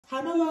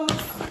Hi, my love.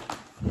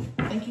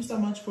 Thank you so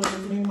much for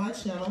visiting my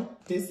channel.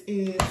 This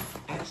is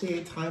actually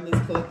a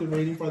timeless collective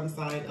reading for the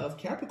sign of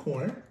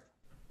Capricorn.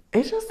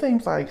 It just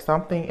seems like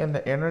something in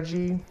the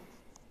energy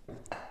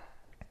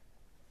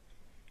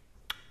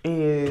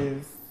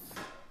is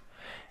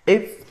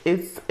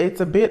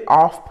it's a bit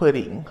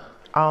off-putting.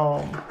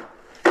 Not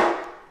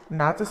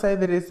to say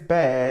that it's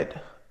bad.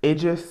 It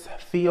just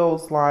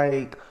feels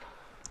like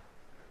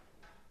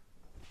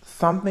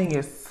something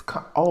is.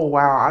 Oh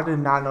wow! I did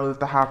not know that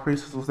the High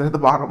Priestess was at the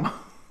bottom.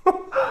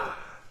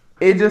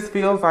 It just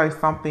feels like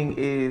something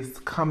is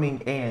coming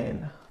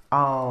in.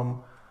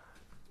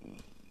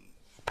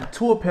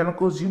 Two of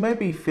Pentacles. You may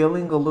be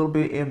feeling a little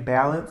bit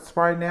imbalanced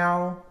right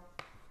now.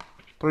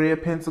 Three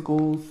of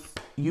Pentacles.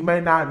 You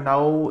may not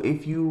know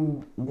if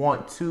you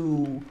want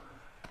to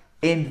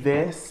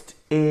invest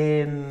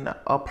in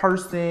a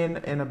person,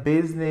 in a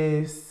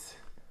business.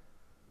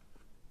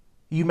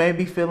 You may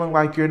be feeling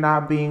like you're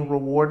not being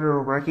rewarded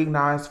or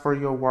recognized for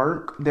your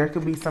work. There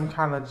could be some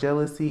kind of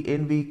jealousy,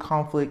 envy,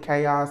 conflict,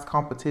 chaos,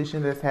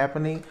 competition that's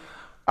happening.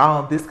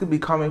 This could be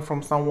coming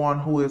from someone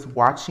who is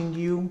watching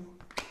you.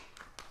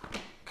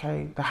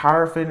 Okay, the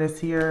Hierophant is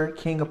here,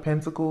 King of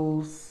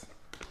Pentacles.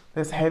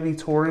 That's heavy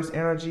Taurus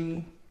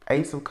energy,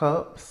 Ace of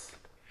Cups.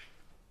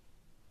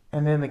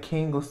 And then the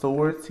King of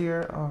Swords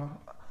here.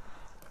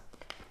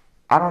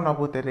 I don't know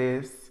what that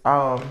is.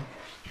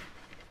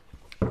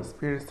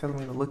 Spirit is telling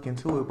me to look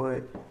into it,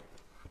 but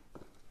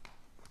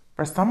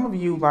for some of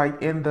you,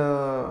 like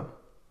either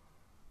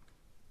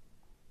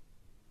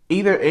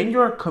in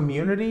your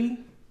community,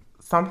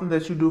 something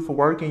that you do for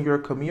work in your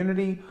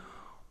community,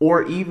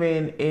 or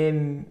even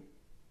in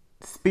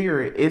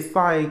spirit, it's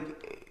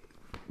like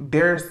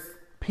there's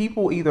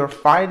people either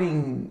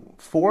fighting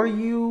for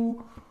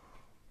you.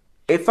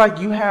 It's like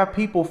you have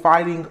people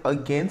fighting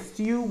against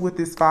you with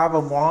this Five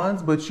of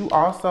Wands, but you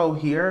also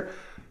here,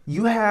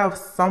 you have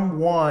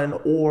someone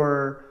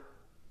or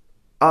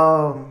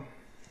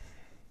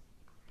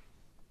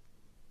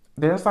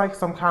there's like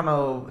some kind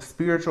of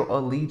spiritual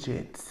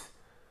allegiance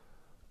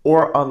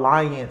or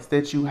alliance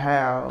that you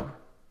have.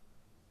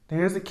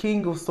 There's the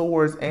King of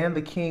Swords and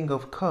the King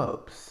of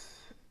Cups.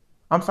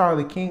 I'm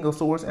sorry, the King of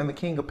Swords and the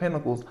King of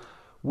Pentacles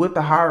with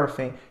the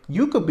Hierophant.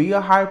 You could be a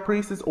High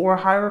Priestess or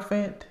a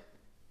Hierophant.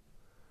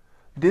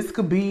 This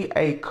could be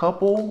a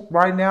couple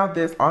right now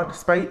that's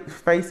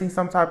facing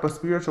some type of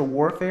spiritual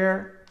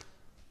warfare.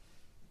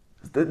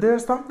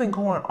 There's something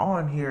going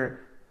on here.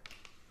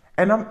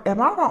 And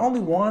am I the only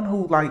one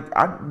who, like,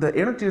 the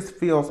energy just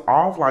feels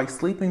off, like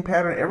sleeping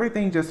pattern,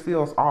 everything just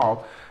feels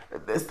off.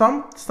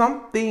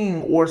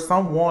 Something or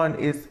someone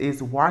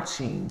is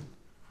watching.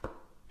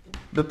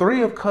 The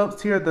Three of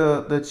Cups here,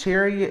 the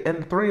Chariot, and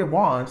the Three of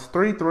Wands,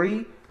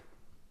 3-3.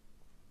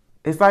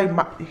 It's like,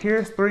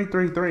 here's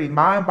 3-3-3,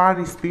 mind,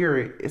 body,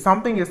 spirit.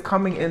 Something is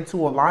coming into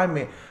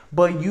alignment,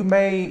 but you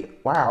may,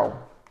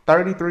 wow,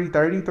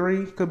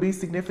 33-33 could be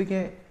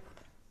significant.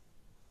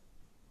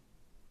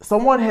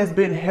 Someone has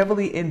been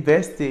heavily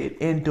invested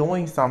in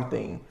doing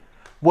something.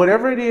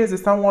 Whatever it is that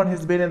someone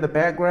has been in the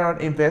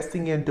background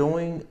investing in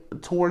doing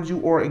towards you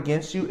or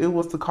against you, it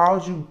was to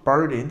cause you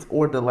burdens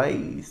or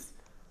delays.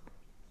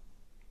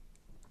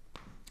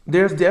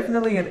 There's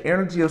definitely an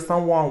energy of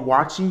someone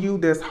watching you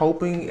that's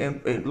hoping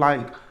and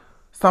like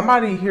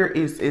somebody here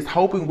is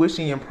hoping,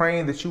 wishing, and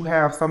praying that you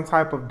have some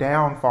type of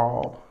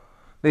downfall.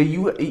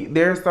 That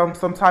there's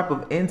some type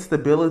of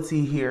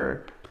instability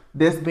here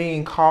that's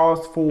being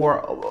caused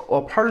for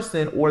a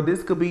person, or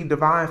this could be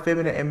divine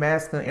feminine and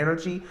masculine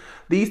energy.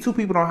 These two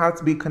people don't have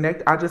to be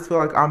connected. I just feel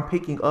like I'm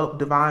picking up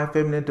divine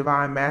feminine,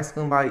 divine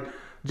masculine, like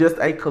just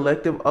a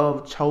collective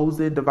of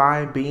chosen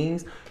divine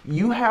beings.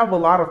 You have a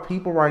lot of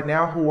people right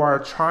now who are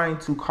trying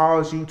to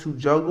cause you to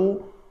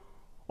juggle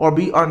or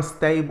be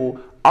unstable.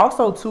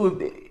 Also,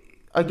 too,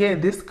 again,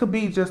 this could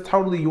be just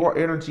totally your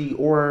energy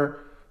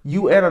or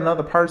you and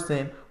another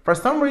person. For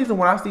some reason,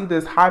 when I see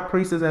this High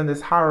Priestess and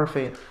this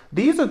Hierophant,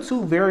 these are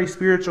two very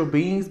spiritual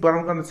beings, but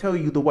I'm going to tell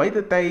you, the way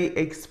that they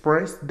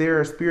express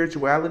their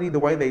spirituality, the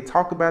way they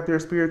talk about their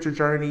spiritual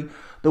journey,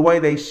 the way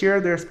they share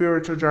their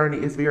spiritual journey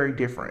is very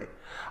different.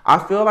 I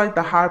feel like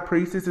the High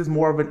Priestess is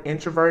more of an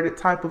introverted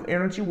type of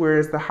energy,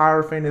 whereas the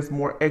Hierophant is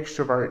more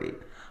extroverted.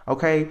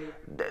 Okay,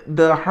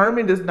 the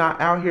Hermit is not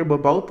out here,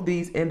 but both of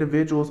these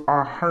individuals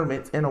are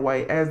hermits in a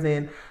way, as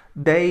in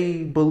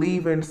they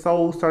believe in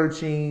soul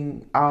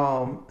searching,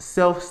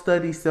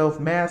 self-study,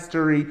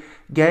 self-mastery,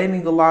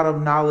 gaining a lot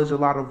of knowledge, a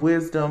lot of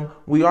wisdom.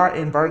 We are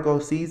in Virgo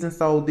season,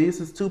 so this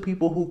is two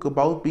people who could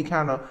both be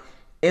kind of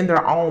in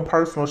their own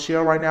personal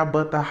shell right now,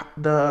 but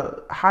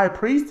the High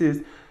Priestess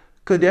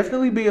could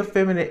definitely be a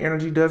feminine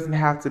energy, doesn't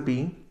have to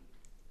be.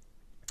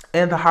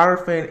 And the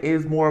Hierophant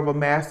is more of a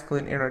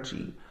masculine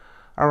energy.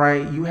 All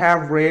right, you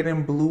have red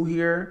and blue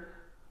here.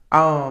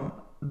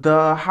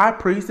 The High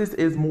Priestess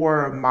is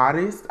more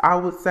modest, I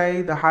would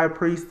say. The High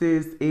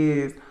Priestess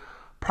is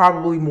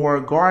probably more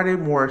guarded,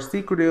 more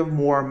secretive,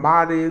 more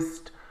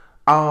modest.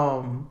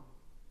 The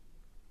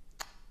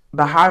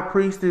High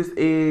Priestess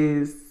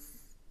is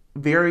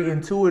very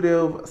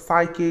intuitive,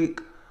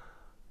 psychic,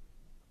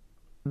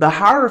 The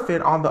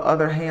Hierophant, on the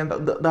other hand,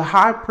 the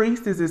High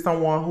Priestess is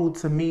someone who,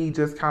 to me,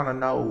 just kind of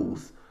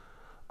knows.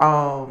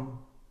 Um,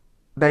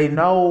 they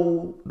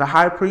know. The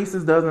High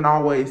Priestess doesn't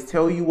always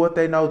tell you what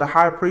they know. The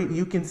High Priest,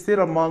 you can sit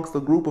amongst a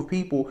group of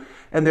people,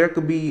 and there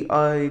could be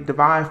a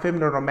divine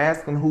feminine or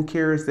masculine who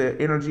carries the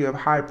energy of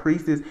High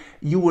Priestess.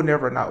 You will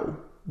never know.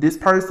 This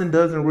person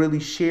doesn't really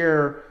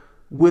share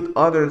with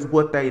others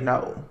what they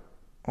know.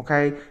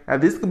 Okay, now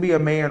this could be a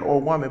man or a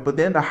woman, but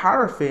then the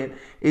Hierophant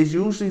is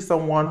usually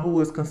someone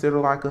who is considered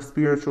like a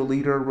spiritual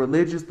leader,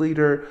 religious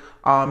leader.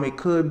 It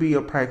could be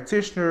a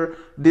practitioner.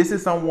 This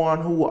is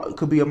someone who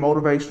could be a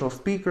motivational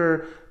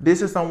speaker.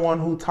 This is someone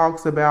who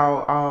talks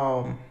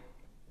about,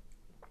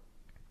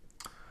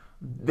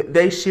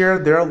 they share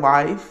their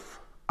life.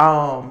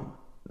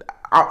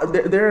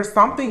 There is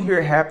something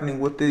here happening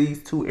with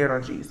these two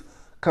energies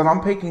because I'm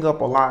picking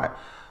up a lot.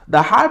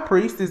 The High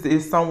Priestess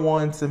is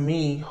someone, to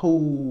me,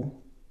 who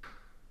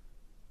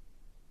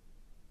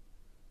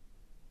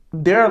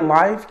their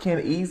life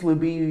can easily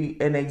be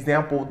an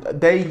example.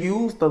 They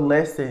use the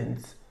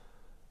lessons,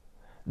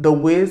 the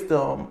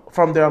wisdom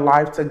from their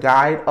life to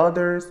guide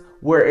others,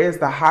 whereas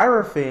the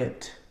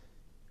Hierophant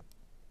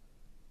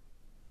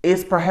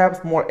is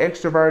perhaps more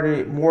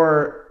extroverted,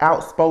 more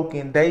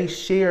outspoken. They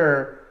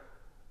share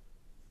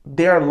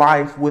their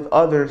life with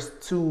others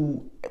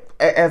to,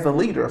 as a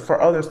leader,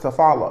 for others to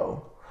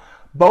follow.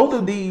 Both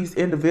of these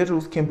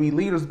individuals can be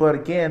leaders, but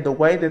again, the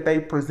way that they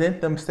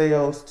present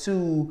themselves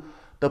to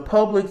the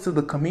public, to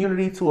the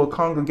community, to a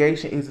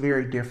congregation is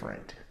very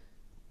different.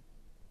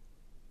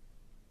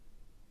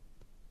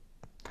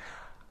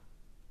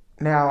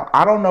 Now,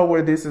 I don't know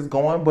where this is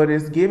going, but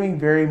it's giving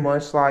very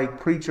much like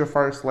preacher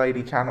first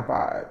lady kind of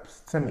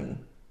vibes to me.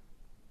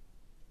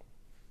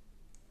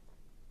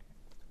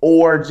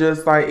 Or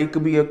just like it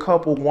could be a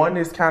couple, one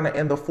is kind of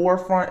in the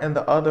forefront and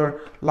the other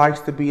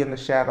likes to be in the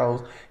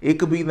shadows. It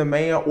could be the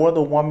man or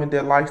the woman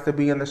that likes to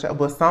be in the shadow,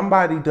 but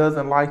somebody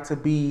doesn't like to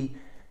be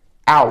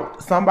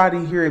out.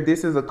 Somebody here, if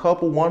this is a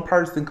couple, one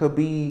person could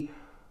be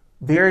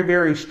very,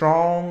 very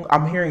strong.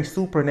 I'm hearing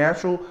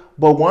supernatural,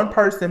 but one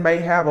person may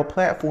have a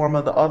platform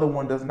and the other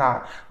one does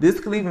not. This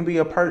could even be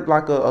a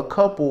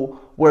couple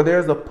where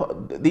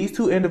these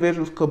two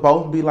individuals could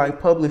both be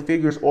like public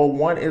figures, or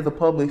one is a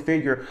public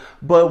figure.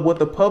 But what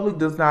the public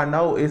does not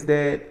know is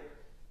that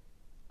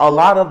a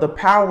lot of the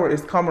power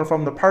is coming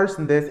from the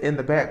person that's in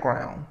the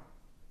background,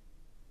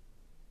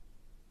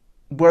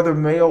 whether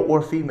male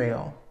or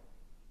female.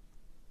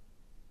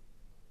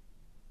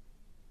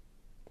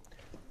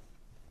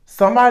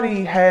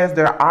 Somebody has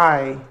their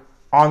eye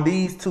on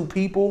these two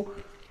people.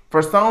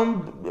 For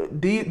some,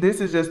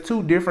 this is just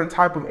two different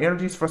type of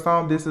energies. For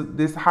some,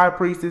 this High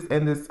Priestess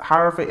and this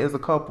Hierophant is a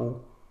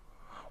couple,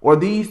 or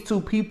these two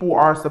people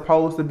are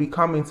supposed to be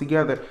coming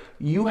together.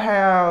 You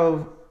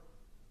have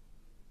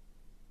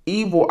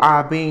evil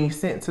eye being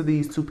sent to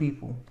these two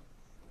people,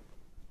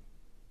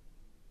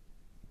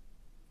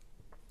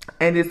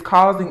 and it's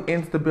causing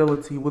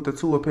instability with the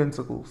Two of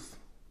Pentacles.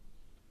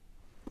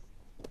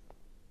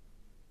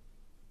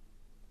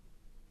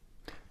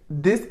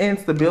 This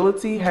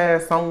instability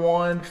has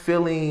someone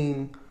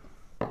feeling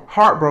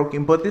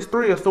heartbroken, but this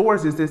Three of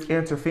Swords is this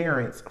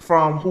interference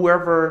from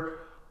whoever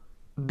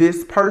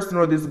this person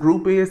or this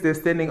group is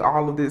that's sending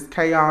all of this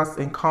chaos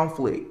and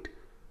conflict.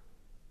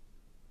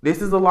 This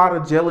is a lot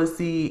of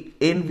jealousy,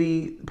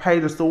 envy,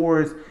 Page of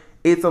Swords.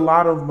 It's a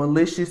lot of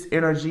malicious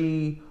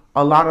energy,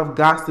 a lot of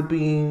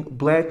gossiping,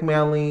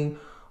 blackmailing,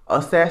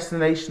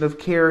 assassination of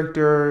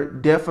character,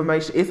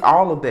 defamation. It's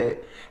all of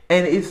that.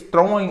 And it's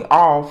throwing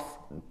off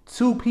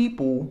two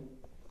people,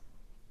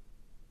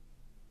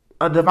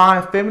 a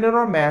divine feminine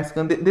or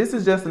masculine. This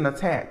is just an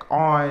attack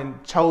on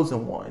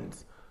chosen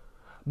ones.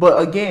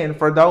 But again,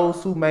 for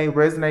those who may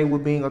resonate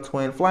with being a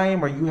twin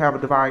flame, or you have a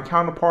divine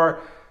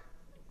counterpart,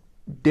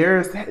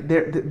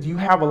 you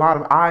have a lot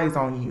of eyes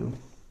on you.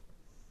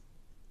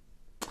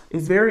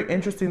 It's very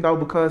interesting though,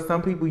 because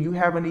some people, you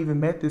haven't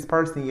even met this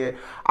person yet.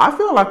 I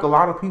feel like a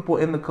lot of people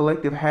in the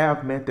collective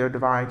have met their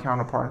divine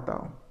counterpart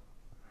though.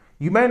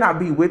 You may not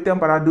be with them,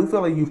 but I do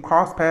feel like you've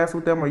crossed paths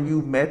with them or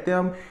you've met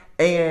them.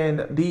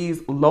 And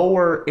these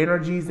lower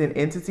energies and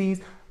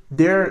entities,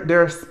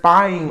 they're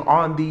spying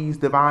on these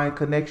divine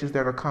connections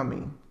that are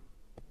coming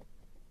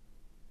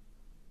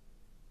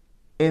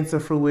into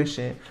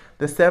fruition.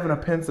 The Seven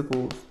of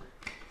Pentacles.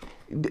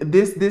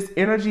 This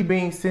energy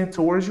being sent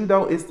towards you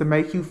though is to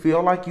make you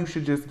feel like you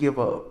should just give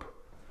up.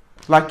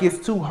 Like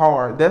it's too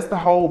hard. That's the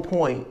whole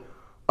point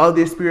of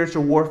this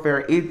spiritual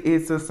warfare.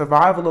 It's a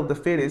survival of the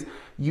fittest.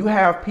 You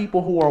have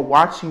people who are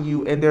watching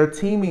you and they're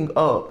teaming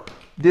up.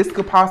 This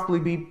could possibly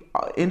be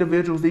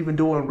individuals even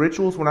doing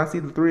rituals. When I see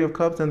the Three of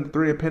Cups and the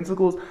Three of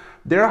Pentacles,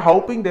 they're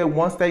hoping that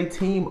once they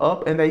team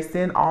up and they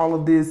send all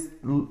of this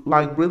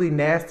like really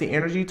nasty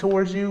energy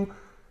towards you,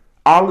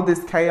 all of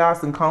this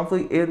chaos and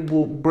conflict, it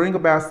will bring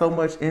about so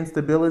much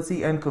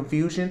instability and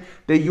confusion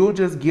that you'll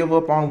just give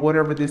up on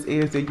whatever this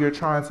is that you're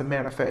trying to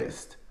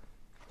manifest.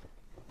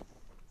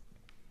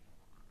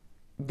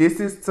 This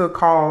is to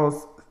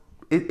cause,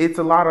 it's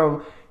a lot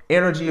of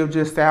energy of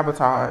just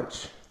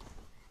sabotage.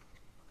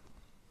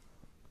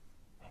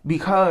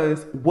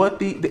 Because what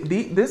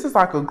this is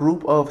like a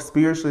group of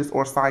spiritualists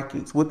or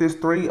psychics. With this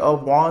Three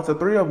of Wands, the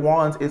Three of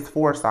Wands is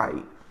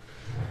foresight.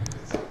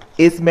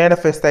 It's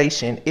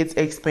manifestation. It's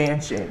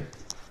expansion.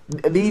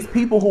 These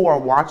people who are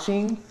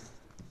watching,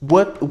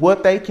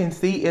 what they can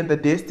see in the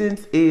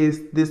distance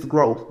is this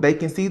growth. They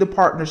can see the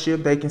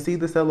partnership. They can see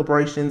the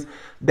celebrations.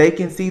 They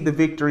can see the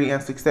victory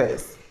and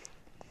success.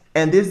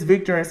 And this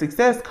victory and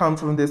success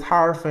comes from this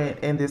Hierophant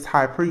and this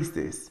High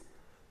Priestess.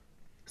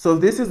 So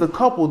if this is a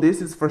couple,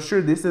 this is for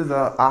sure, this is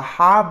a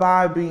high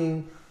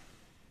vibing,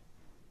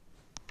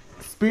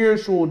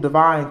 spiritual,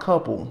 divine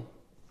couple.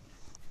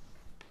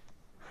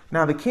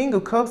 Now the King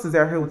of Cups is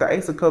out here with the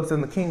Ace of Cups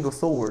and the King of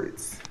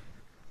Swords.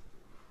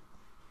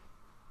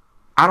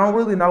 I don't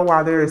really know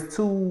why there is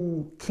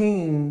two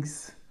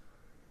kings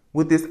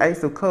with this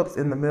Ace of Cups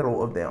in the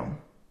middle of them.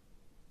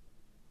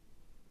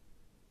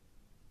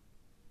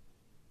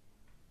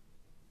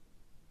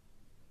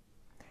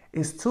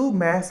 It's two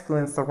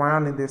masculines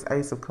surrounding this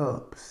Ace of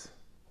Cups.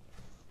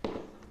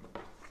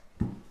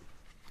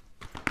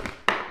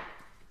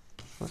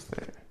 What's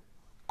that?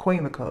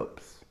 Queen of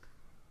Cups.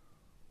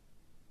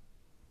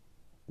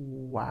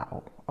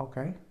 Wow.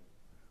 Okay.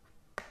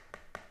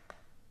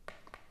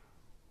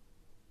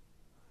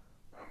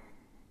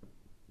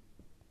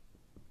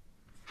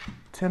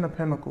 Ten of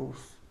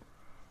Pentacles.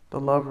 The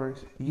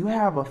Lovers. You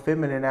have a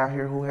feminine out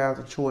here who has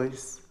a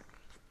choice.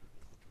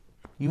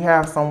 You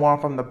have someone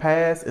from the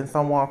past and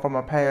someone from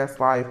a past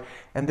life.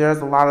 And there's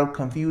a lot of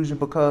confusion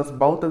because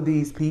both of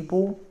these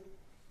people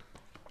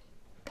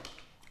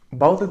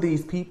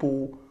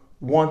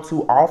want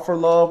to offer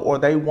love, or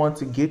they want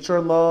to get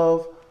your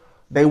love.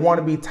 They want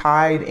to be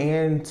tied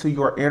into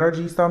your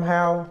energy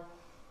somehow.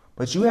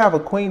 But you have a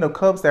Queen of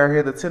Cups out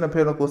here, the Ten of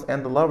Pentacles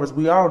and the Lovers.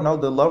 We all know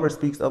the Lover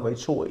speaks of a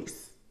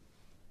choice.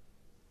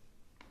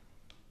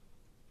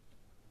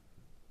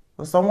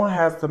 So someone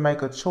has to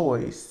make a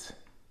choice.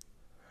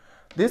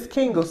 This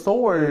King of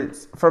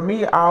Swords, for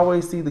me, I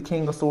always see the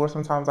King of Swords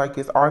sometimes like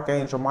it's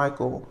Archangel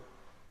Michael.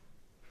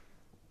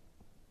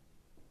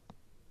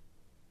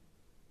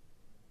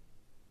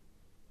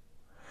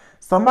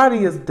 Somebody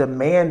is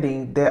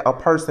demanding that a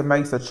person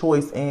makes a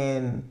choice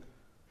in,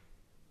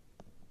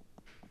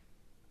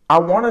 I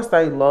want to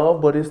say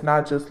love, but it's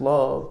not just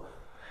love.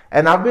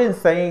 And I've been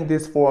saying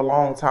this for a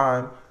long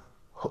time.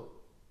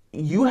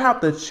 You have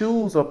to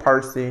choose a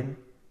person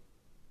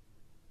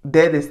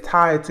that is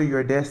tied to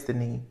your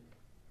destiny.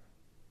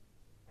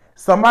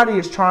 Somebody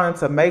is trying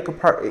to make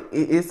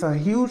it's a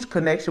huge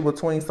connection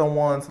between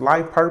someone's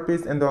life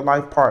purpose and their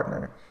life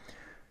partner.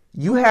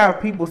 You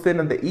have people sitting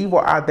in the evil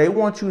eye. They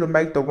want you to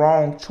make the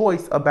wrong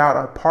choice about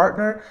a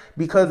partner,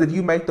 because if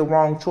you make the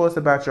wrong choice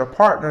about your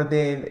partner,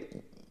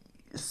 then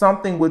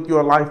something with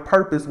your life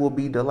purpose will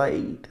be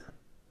delayed.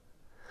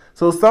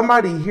 So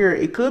somebody here,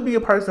 it could be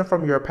a person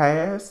from your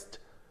past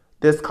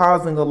that's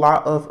causing a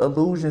lot of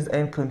illusions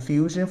and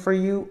confusion for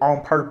you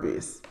on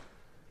purpose.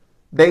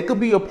 They could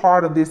be a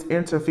part of this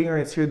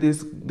interference here,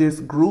 this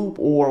group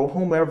or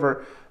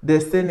whomever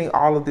that's sending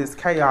all of this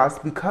chaos,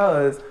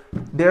 because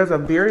there's a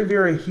very,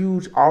 very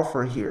huge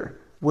offer here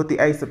with the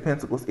Ace of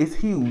Pentacles. It's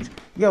huge.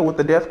 Yeah, with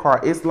the Death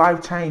card, it's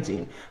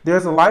life-changing.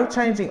 There's a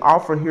life-changing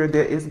offer here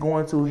that is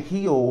going to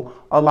heal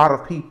a lot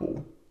of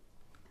people.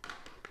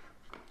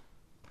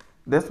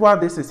 That's why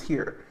this is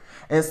here.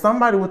 And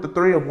somebody with the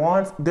Three of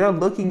Wands, they're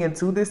looking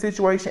into this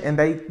situation, and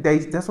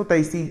that's what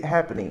they see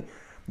happening.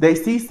 They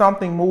see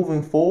something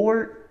moving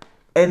forward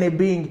and it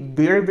being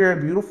very, very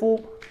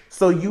beautiful.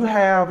 So you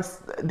have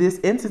this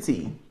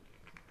entity.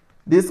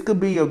 This could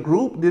be a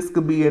group. This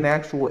could be an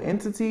actual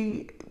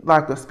entity,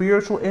 like a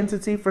spiritual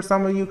entity for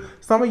some of you.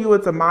 Some of you,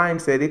 it's a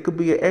mindset. It could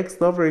be an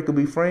ex-lover. It could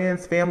be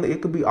friends, family.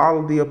 It could be all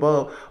of the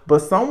above. But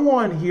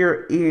someone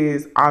here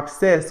is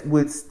obsessed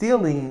with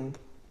stealing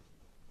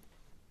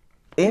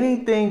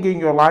anything in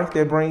your life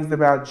that brings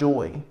about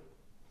joy.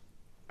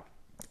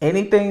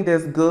 Anything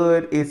that's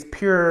good, is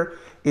pure,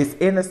 is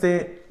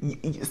innocent.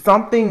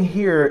 Something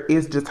here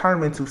is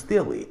determined to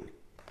steal it.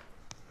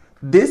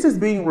 This is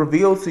being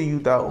revealed to you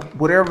though.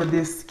 Whatever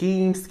this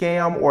scheme,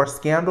 scam, or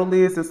scandal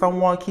is that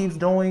someone keeps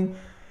doing,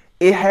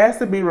 it has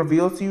to be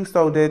revealed to you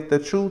so that the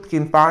truth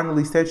can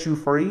finally set you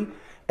free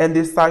and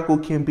this cycle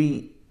can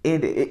be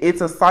ended.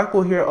 It's a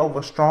cycle here of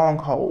a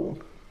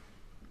stronghold.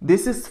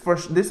 This is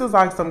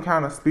like some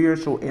kind of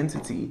spiritual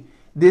entity.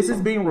 This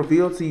is being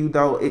revealed to you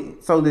though,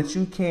 so that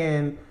you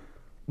can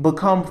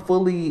become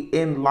fully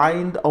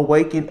enlightened,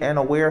 awakened, and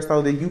aware,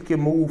 so that you can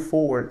move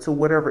forward to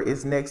whatever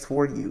is next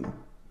for you.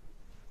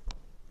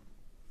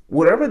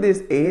 Whatever this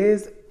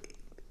is,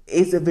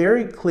 it's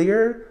very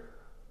clear,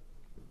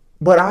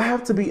 but I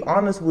have to be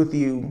honest with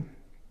you.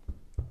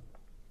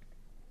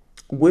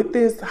 With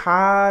this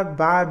high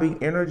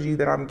vibing energy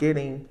that I'm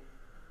getting,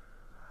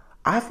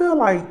 I feel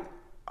like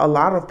a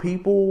lot of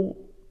people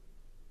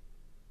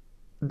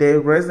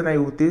that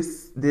resonate with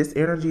this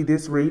energy,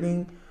 this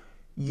reading,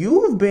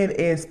 you've been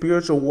in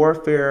spiritual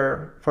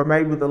warfare for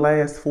maybe the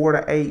last 4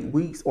 to 8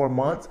 weeks or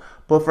months.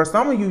 But for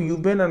some of you,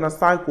 you've been in a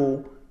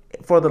cycle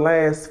for the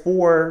last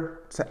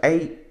 4 to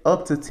 8,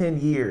 up to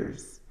 10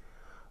 years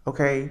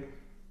Okay.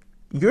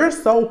 You're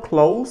so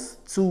close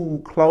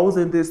to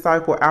closing this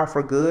cycle out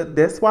for good.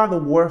 That's why the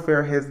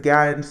warfare has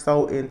gotten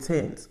so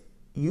intense.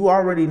 You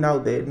already know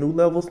that. New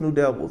levels, new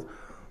devils.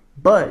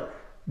 But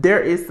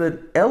there is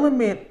an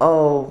element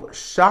of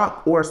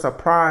shock or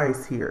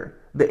surprise here.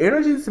 The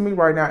energy to me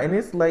right now, and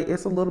it's late,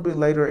 it's a little bit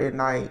later at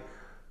night.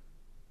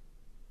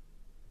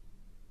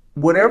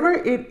 Whatever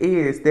it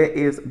is that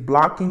is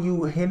blocking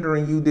you,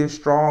 hindering you, this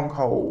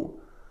stronghold,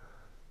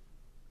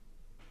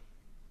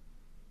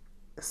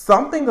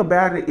 something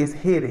about it is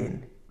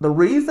hidden. The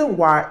reason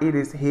why it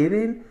is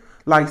hidden,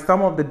 like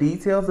some of the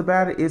details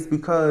about it, is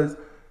because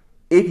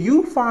if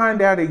you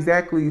find out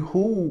exactly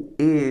who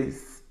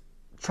is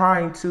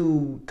trying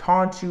to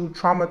taunt you,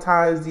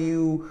 traumatize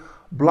you,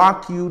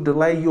 block you,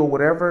 delay you, or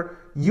whatever,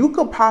 you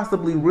could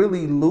possibly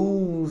really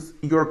lose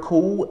your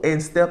cool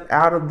and step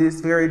out of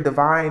this very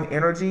divine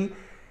energy,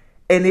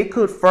 and it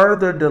could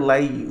further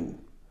delay you.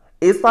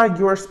 It's like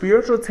your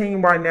spiritual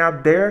team right now,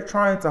 they're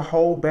trying to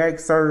hold back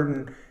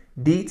certain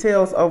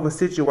details of a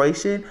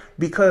situation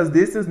because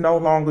this is no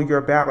longer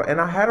your battle. And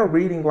I had a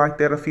reading like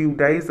that a few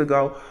days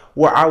ago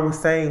where I was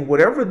saying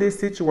whatever this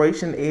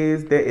situation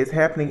is that is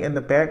happening in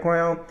the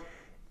background,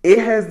 it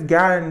has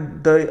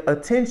gotten the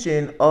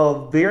attention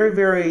of very,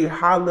 very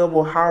high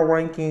level, high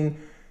ranking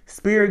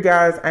spirit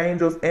guides,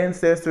 angels,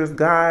 ancestors,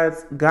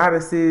 gods,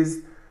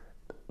 goddesses.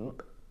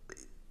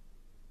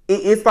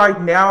 It's like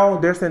now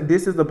they're saying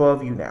this is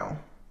above you now.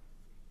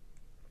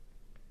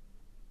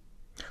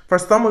 For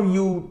some of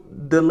you,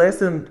 the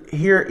lesson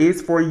here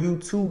is for you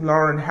to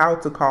learn how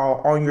to call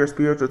on your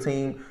spiritual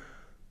team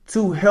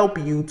to help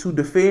you, to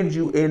defend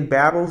you in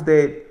battles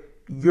that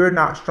you're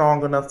not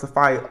strong enough to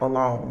fight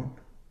alone.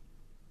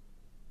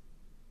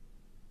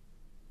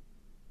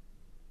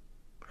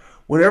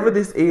 Whatever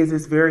this is,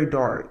 it's very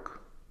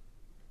dark.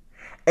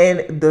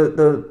 And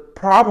the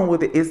problem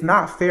with it is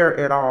not fair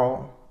at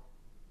all.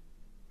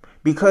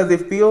 Because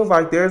it feels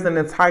like there's an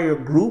entire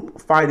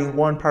group fighting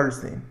one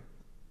person.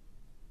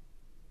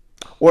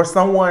 Or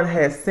someone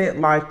has sent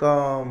like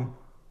a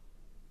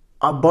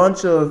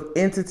bunch of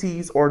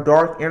entities or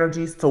dark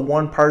energies to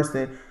one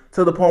person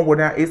to the point where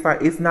now it's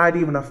like it's not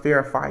even a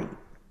fair fight.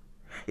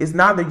 It's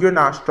not that you're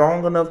not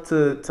strong enough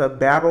to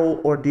battle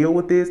or deal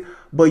with this,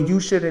 but you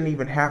shouldn't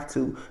even have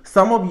to.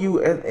 Some of you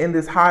in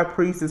this high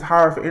priest, this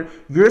higher,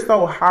 you're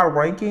so high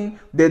ranking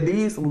that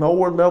these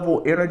lower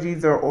level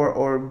energies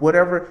or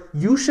whatever,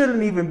 you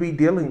shouldn't even be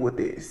dealing with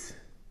this.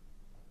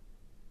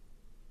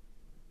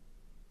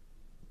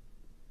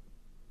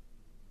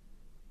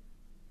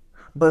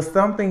 But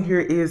something here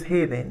is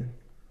hidden.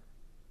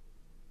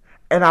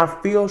 And I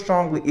feel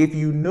strongly if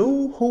you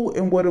knew who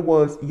and what it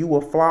was, you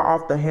will fly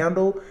off the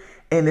handle.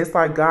 And it's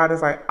like God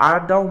is like,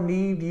 I don't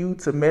need you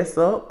to mess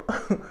up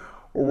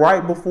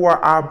right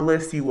before I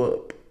bless you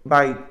up.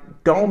 Like,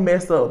 don't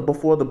mess up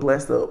before the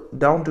bless up.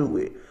 Don't do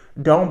it.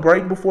 Don't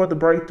break before the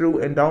breakthrough,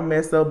 and don't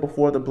mess up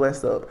before the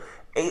bless up.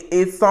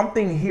 It's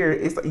something here.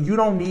 It's you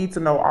don't need to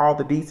know all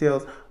the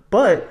details,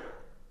 but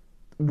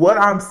what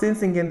I'm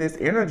sensing in this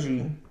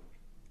energy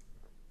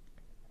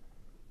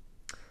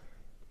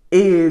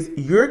is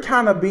you're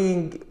kind of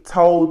being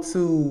told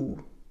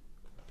to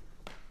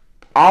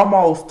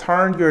almost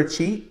turn your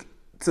cheek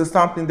to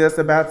something that's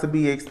about to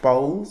be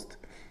exposed,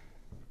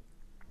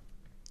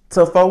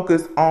 to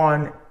focus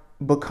on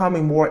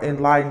becoming more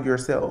enlightened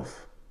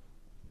yourself.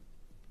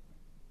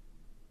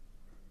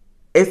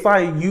 It's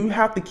like you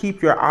have to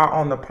keep your eye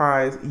on the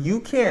prize.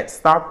 You can't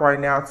stop right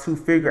now to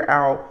figure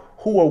out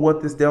who or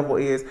what this devil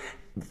is.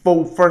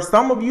 For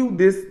some of you,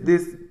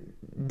 this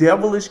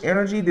devilish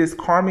energy, this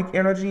karmic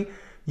energy,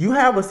 you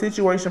have a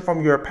situation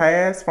from your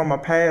past, from a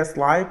past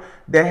life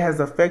that has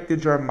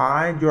affected your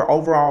mind, your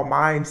overall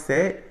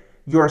mindset,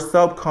 your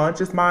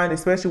subconscious mind,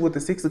 especially with the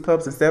Six of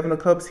Cups and Seven of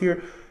Cups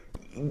here.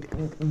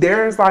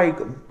 There's like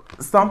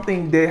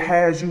something that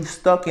has you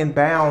stuck and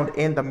bound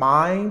in the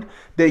mind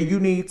that you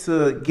need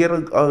to get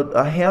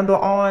a handle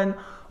on.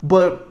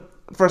 But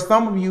for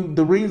some of you,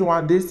 the reason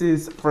why this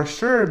is for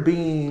sure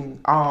being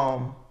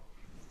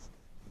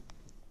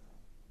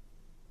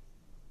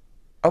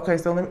okay,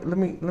 so let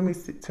me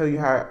tell you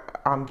how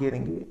I'm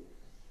getting it.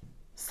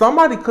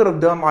 Somebody could have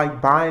done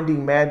like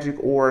binding magic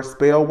or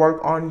spell work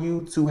on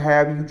you to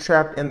have you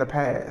trapped in the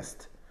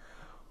past.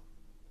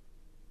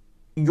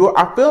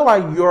 I feel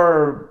like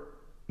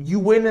you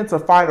went into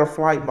fight or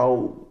flight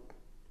mode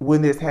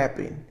when this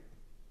happened,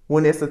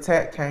 when this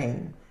attack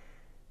came.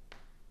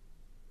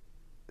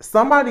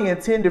 Somebody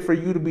intended for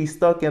you to be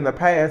stuck in the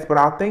past, but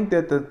I think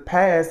that the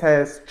past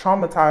has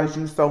traumatized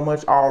you so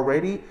much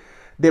already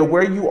that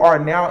where you are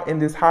now in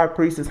this high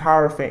priestess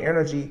hierophant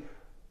energy,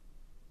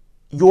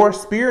 your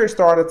spirit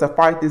started to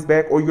fight this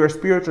back, or your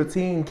spiritual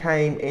team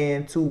came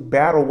in to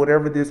battle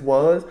whatever this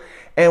was.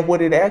 And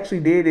what it actually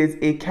did is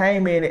it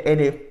came in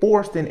and it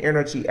forced an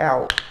energy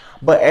out.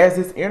 But as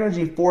this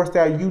energy forced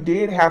out, you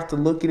did have to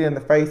look it in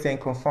the face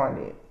and confront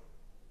it.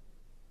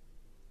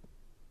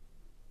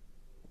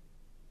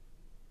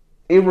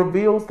 It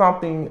reveals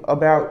something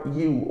about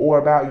you or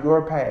about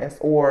your past,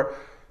 or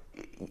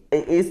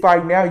it's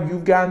like now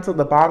you've gotten to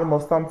the bottom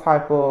of some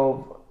type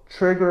of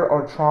trigger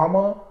or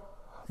trauma,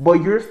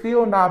 but you're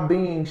still not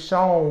being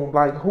shown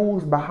like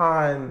who's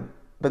behind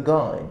the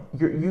gun.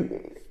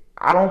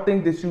 I don't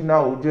think that you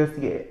know just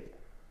yet.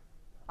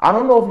 I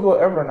don't know if you'll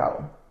ever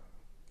know.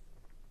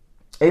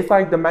 It's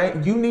like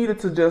you needed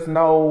to just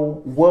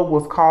know what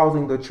was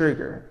causing the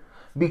trigger.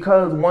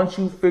 Because once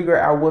you figure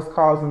out what's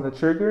causing the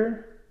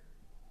trigger,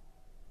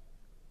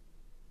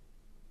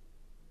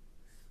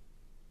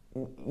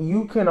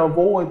 you can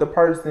avoid the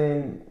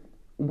person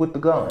with the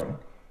gun.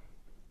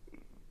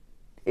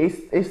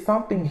 It's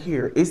something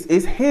here.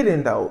 It's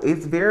hidden though.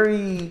 It's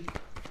very,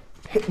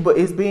 but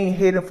it's being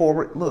hidden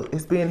for, look,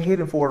 it's being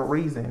hidden for a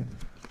reason.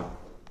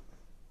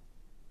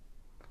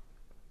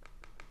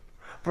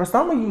 For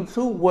some of you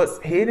too, what's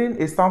hidden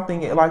is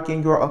something like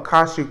in your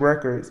Akashic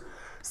records.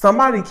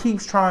 Somebody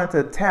keeps trying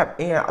to tap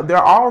in. They're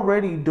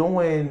already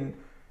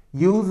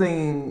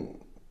using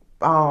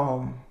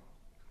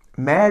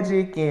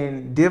magic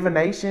and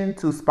divination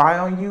to spy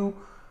on you.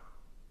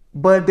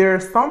 But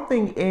there's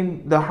something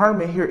in the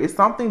Hermit here. It's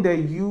something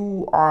that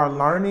you are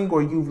learning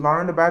or you've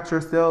learned about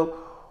yourself,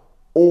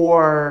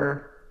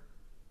 or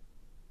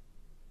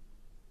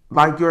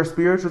like your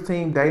spiritual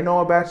team, they know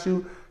about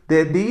you.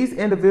 That these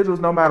individuals,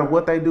 no matter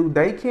what they do,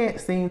 they can't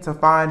seem to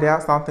find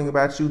out something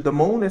about you. The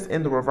moon is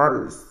in the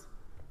reverse.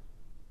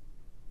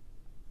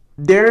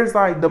 There's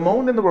like the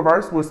moon in the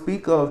reverse will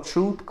speak of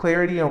truth,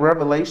 clarity, and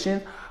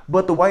revelation.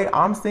 But the way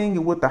I'm seeing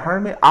it with the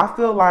Hermit, I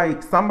feel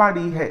like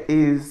somebody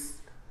is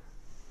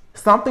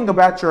something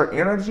about your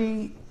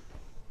energy.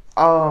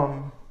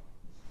 The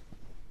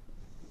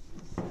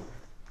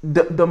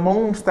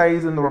moon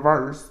stays in the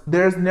reverse.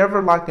 There's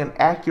never like an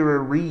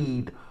accurate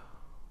read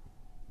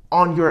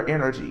on your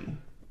energy.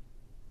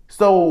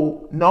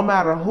 So no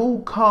matter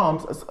who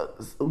comes,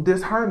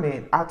 this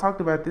Hermit, I talked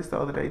about this the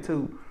other day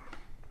too.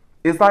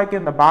 It's like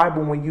in the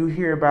Bible when you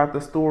hear about the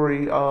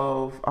story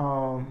of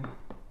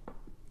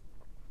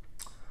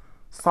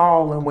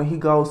Saul, and when he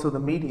goes to the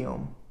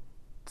medium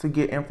to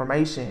get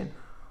information,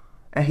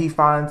 and he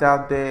finds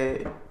out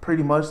that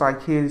pretty much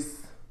like his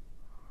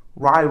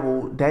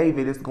rival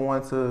David is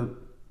going to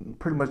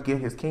pretty much get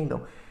his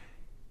kingdom.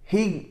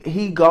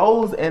 He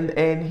goes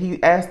and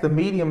he asks the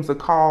medium to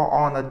call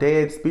on a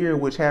dead spirit,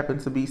 which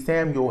happens to be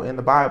Samuel in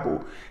the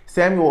Bible.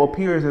 Samuel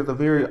appears as a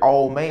very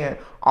old man.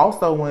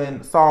 Also,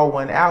 when Saul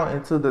went out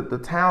into the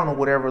town or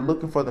whatever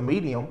looking for the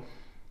medium,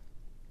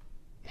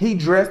 he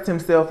dressed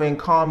himself in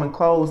common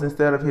clothes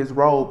instead of his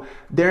robe.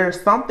 There's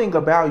something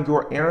about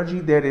your energy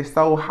that is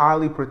so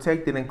highly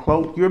protected and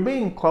cloaked. You're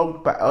being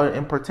cloaked by,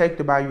 and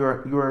protected by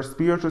your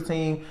spiritual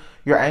team,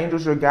 your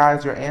angels, your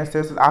guides, your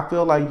ancestors. I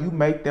feel like you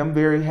make them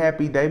very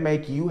happy. They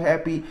make you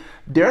happy.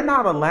 They're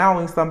not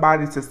allowing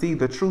somebody to see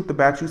the truth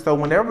about you. So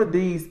whenever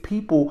these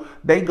people,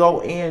 they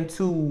go in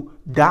to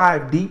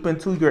dive deep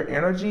into your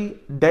energy,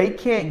 they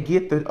can't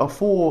get a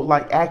full,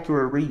 like,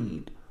 accurate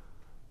read.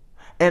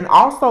 And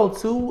also,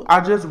 too, I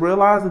just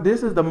realized that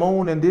this is the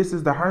moon and this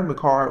is the Hermit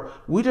card.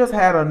 We just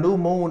had a new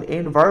moon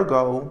in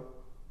Virgo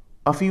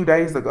a few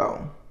days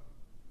ago.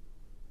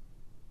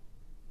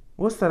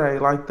 What's today?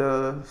 Like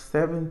the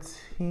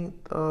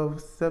 17th of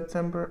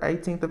September,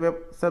 18th of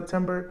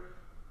September.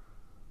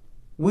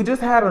 We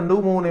just had a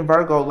new moon in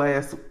Virgo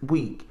last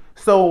week.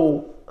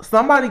 So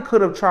somebody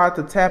could have tried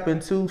to tap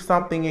into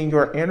something in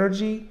your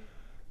energy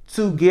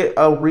to get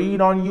a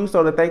read on you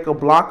so that they could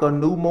block a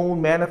new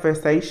moon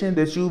manifestation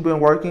that you've been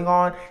working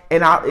on.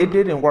 And it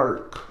didn't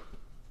work.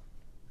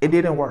 It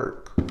didn't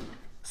work.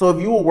 So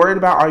if you were worried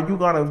about, are you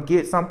going to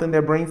get something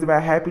that brings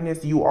about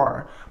happiness? You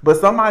are. But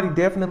somebody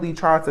definitely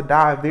tried to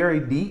dive very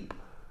deep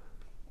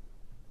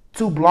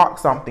to block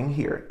something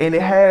here. And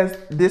it has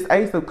this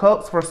Ace of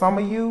Cups for some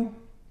of you.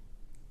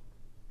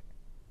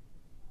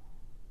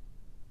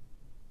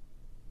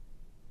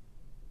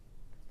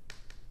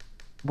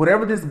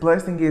 Whatever this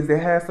blessing is, it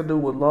has to do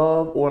with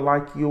love or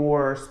like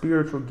your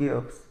spiritual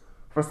gifts.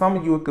 For some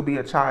of you, it could be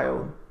a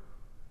child.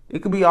 It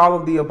could be all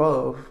of the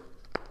above.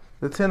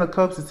 The Ten of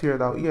Cups is here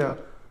though. Yeah.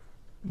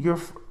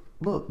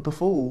 Look, the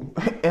Fool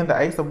and the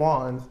Ace of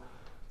Wands.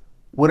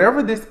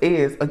 Whatever this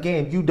is,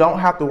 again, you don't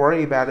have to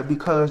worry about it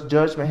because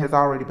judgment has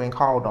already been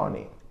called on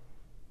it.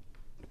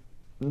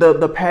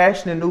 The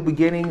passion and new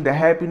beginning, the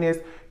happiness,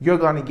 you're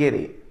going to get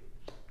it.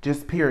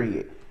 Just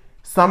period.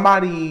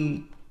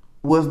 Somebody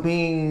was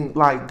being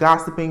like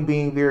gossiping,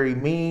 being very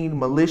mean,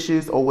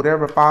 malicious, or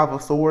whatever, Five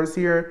of Swords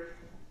here.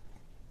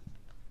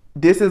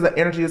 This is an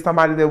energy of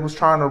somebody that was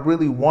trying to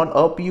really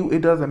one-up you.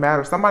 It doesn't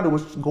matter. Somebody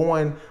was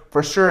going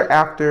for sure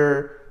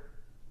after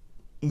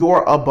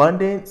your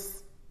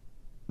abundance.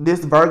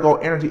 This Virgo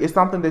energy is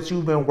something that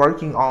you've been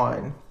working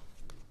on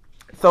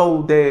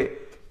so that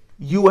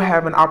you will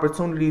have an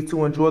opportunity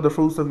to enjoy the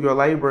fruits of your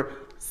labor.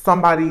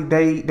 Somebody,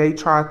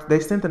 they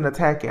sent an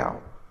attack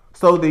out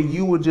so that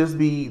you would just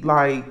be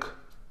like,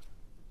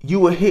 you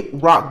would hit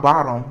rock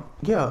bottom.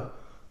 Yeah.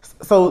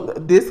 So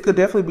this could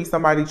definitely be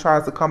somebody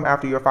tries to come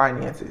after your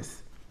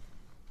finances.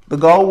 The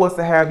goal was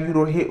to have you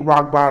to hit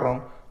rock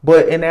bottom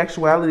But in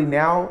actuality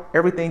now,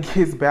 everything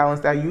gets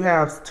balanced out. You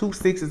have two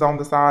sixes on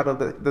the side of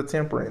the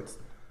temperance.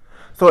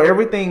 So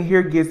everything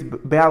here gets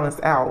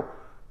balanced out.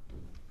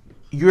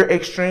 You're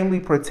extremely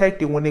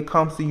protected when it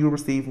comes to you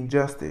receiving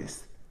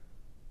justice.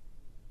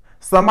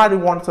 Somebody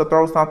wanted to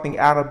throw something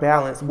out of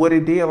balance. What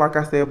it did, like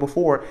I said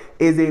before,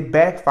 is it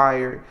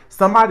backfired.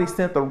 Somebody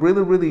sent a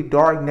really, really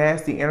dark,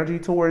 nasty energy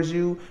towards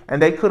you,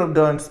 and they could have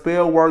done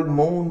spell work,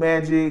 moon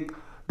magic.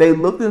 They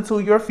looked into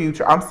your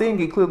future. I'm seeing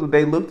it clearly.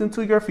 They looked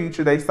into your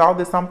future. They saw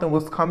that something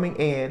was coming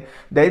in.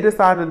 They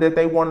decided that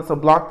they wanted to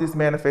block this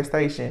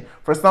manifestation.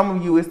 For some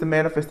of you, it's the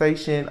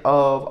manifestation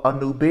of a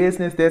new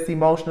business that's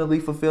emotionally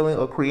fulfilling,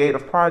 a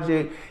creative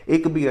project. It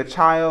could be a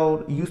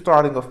child, you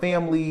starting a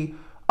family.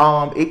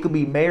 It could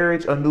be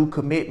marriage, a new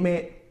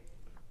commitment.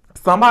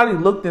 Somebody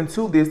looked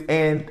into this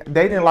and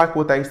they didn't like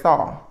what they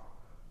saw.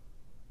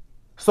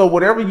 So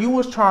whatever you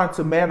was trying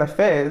to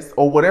manifest,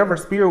 or whatever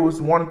spirit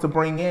was wanting to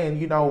bring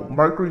in, you know,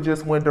 Mercury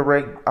just went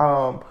direct.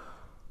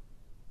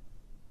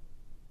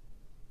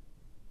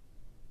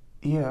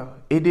 Yeah,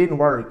 it didn't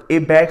work.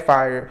 It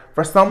backfired.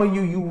 For some of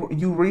you,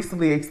 you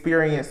recently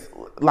experienced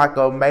like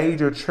a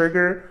major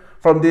trigger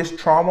from this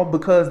trauma,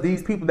 because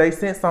these people, they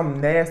sent some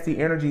nasty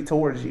energy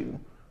towards you.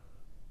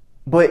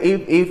 But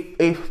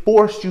it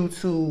forced you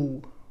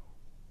to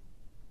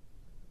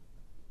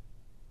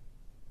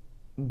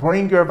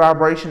bring your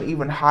vibration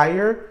even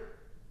higher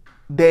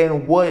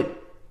than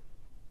what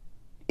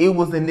it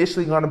was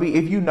initially going to be.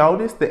 If you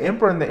notice, the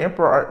emperor and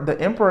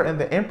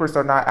the empress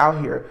are not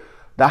out here.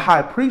 The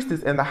high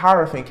priestess and the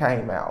hierophant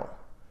came out.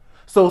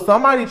 So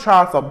somebody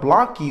tried to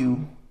block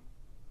you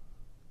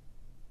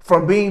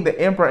from being the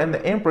emperor and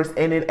the empress,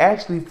 and it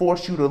actually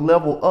forced you to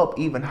level up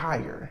even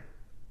higher.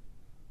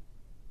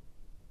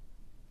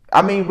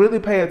 I mean, really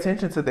pay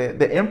attention to that.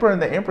 The emperor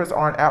and the empress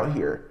aren't out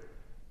here.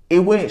 It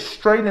went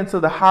straight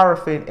into the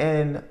hierophant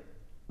and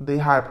the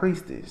high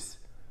priestess.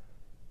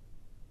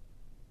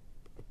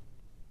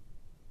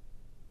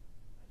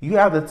 You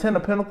have the Ten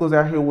of Pentacles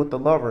out here with the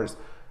Lovers.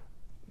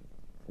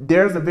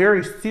 There's a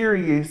very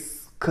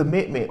serious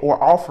commitment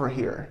or offer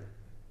here.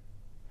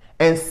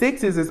 And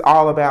sixes is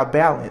all about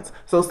balance.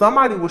 So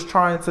somebody was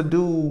trying to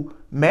do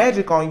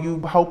magic on you,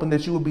 hoping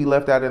that you would be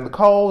left out in the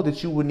cold,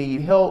 that you would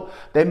need help.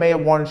 They may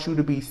have wanted you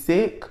to be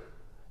sick,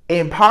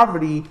 in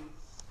poverty,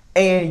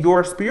 and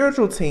your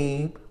spiritual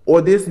team,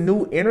 or this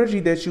new energy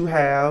that you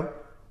have,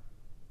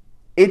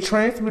 it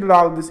transmuted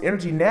all of this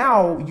energy.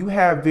 Now you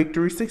have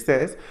victory,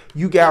 success.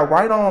 You got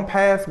right on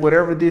past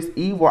whatever this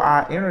evil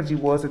eye energy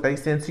was that they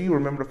sent to you.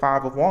 Remember the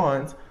Five of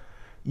Wands.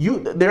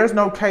 There's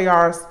no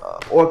chaos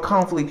or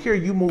conflict here.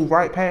 You move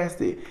right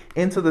past it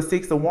into the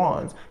Six of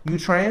Wands. You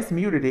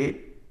transmuted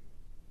it.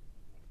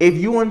 If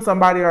you and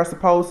somebody are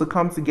supposed to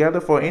come together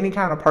for any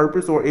kind of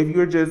purpose, or if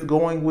you're just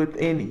going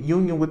within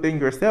union within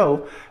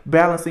yourself,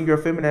 balancing your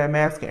feminine and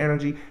masculine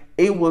energy,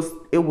 it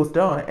was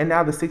done. And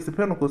now the Six of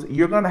Pentacles,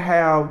 you're going to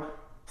have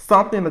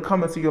something to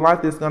come into your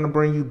life that's going to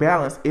bring you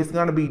balance. It's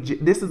going to be,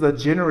 this is a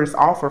generous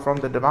offer from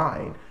the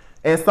divine.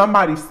 And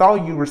somebody saw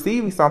you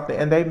receiving something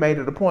and they made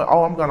it a point,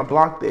 oh, I'm going to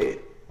block that.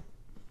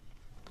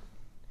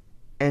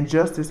 And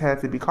justice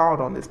had to be called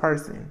on this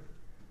person.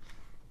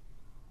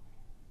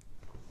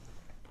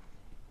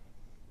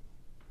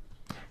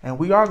 And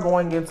we are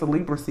going into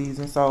Libra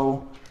season.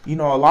 So, you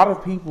know, a lot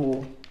of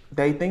people,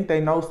 they think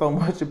they know so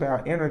much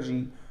about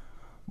energy.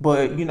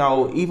 But, you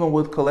know, even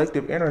with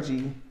collective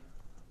energy,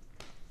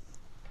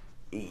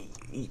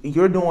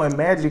 you're doing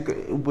magic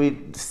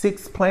with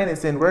 6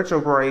 planets in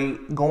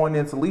retrograde going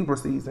into Libra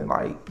season.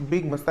 Like,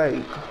 big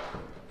mistake.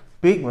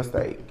 Big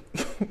mistake.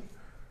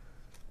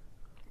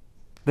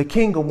 The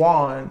King of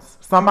Wands.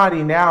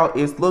 Somebody now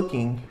is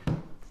looking.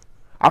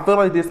 I feel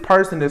like this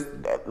person is,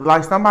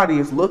 like, somebody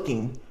is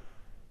looking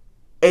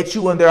at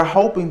you and they're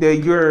hoping that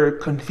you're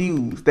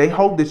confused. They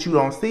hope that you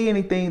don't see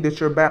anything,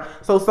 that you're bound.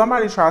 So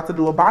somebody tried to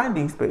do a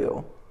binding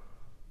spell.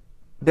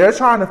 They're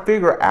trying to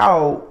figure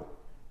out,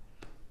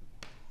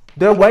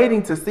 they're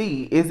waiting to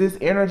see, is this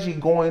energy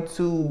going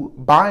to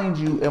bind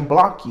you and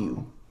block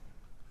you?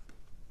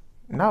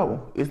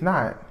 No, it's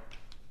not.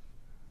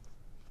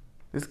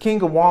 This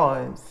King of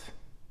Wands.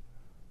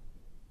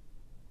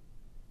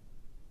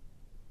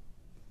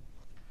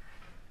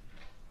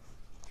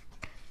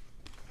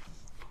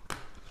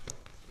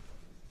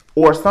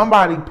 Or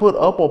somebody put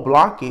up a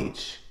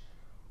blockage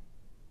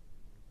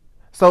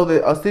so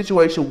that a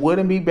situation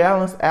wouldn't be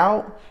balanced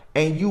out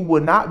and you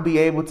would not be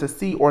able to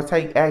see or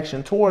take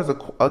action towards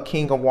a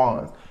King of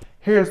Wands.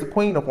 Here's the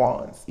Queen of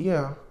Wands.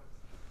 Yeah,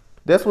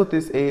 that's what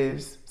this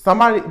is.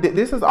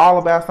 This is all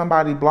about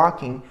somebody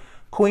blocking.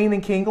 Queen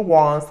and King of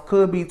Wands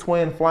could be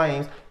twin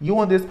flames.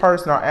 You and this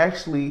person are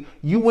actually,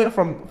 you went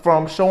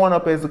from showing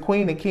up as the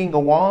Queen and King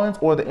of Wands,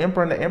 or the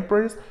Emperor and the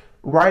Empress,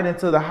 right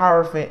into the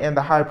Hierophant and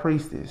the High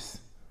Priestess.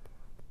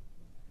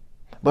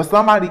 But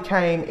somebody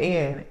came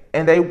in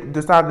and they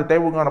decided that they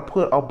were going to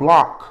put a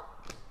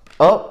block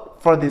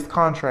up for this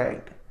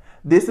contract.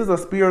 This is a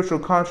spiritual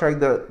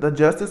contract. The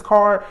Justice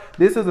card,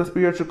 this is a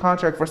spiritual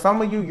contract. For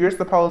some of you, you're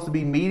supposed to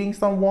be meeting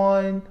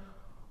someone,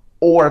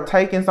 or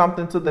taking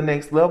something to the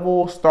next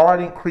level,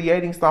 starting,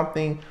 creating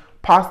something,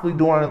 possibly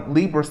during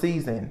Libra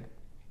season.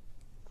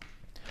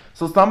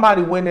 So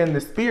somebody went in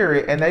the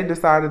spirit and they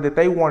decided that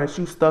they wanted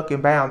you stuck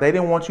and bound. They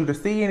didn't want you to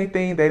see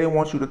anything. They didn't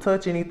want you to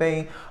touch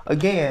anything.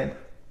 Again,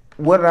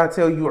 what did I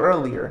tell you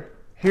earlier?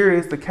 Here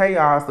is the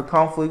chaos, the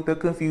conflict, the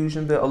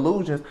confusion, the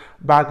illusions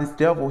by this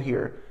devil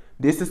here.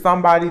 This is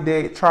somebody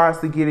that tries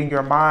to get in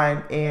your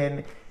mind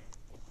and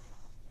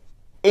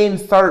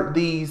insert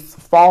these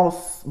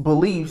false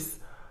beliefs.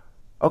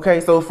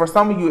 Okay, so for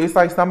some of you, it's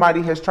like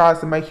somebody has tried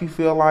to make you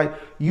feel like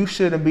you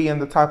shouldn't be in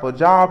the type of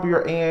job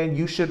you're in.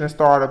 You shouldn't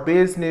start a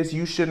business.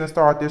 You shouldn't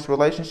start this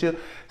relationship.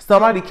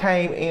 Somebody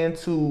came in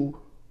to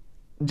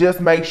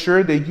just make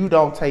sure that you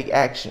don't take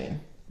action.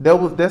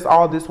 That's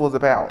all this was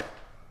about.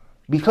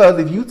 Because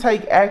if you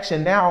take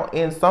action now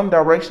in some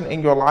direction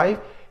in your life,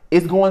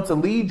 it's going to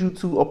lead you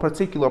to a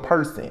particular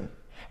person.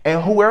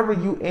 And whoever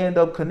you end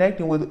up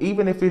connecting with,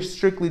 even if it's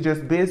strictly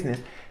just business,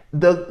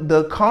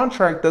 the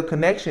contract, the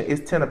connection is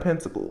 10 of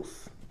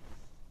Pentacles.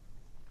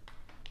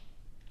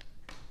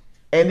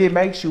 And it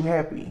makes you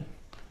happy.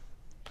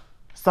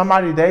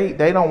 Somebody,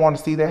 they don't want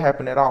to see that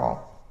happen at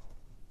all.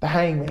 The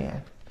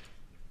Hangman.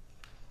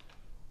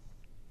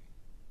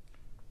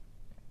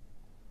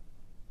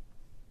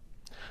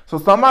 So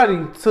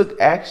somebody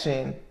took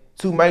action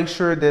to make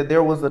sure that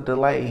there was a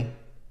delay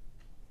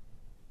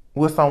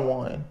with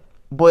someone.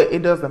 But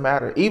it doesn't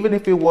matter. Even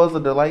if it was a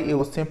delay, it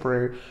was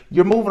temporary.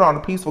 You're moving on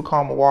to peaceful,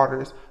 calmer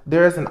waters.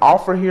 There's an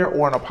offer here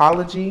or an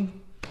apology.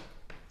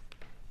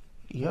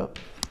 Yep.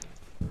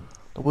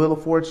 The Wheel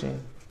of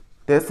Fortune.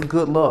 That's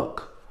good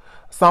luck.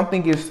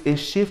 Something is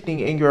shifting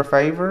in your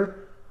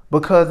favor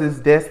because it's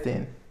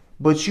destined.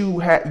 But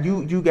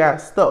you got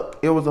stuck.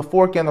 It was a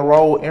fork in the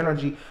road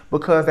energy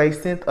because they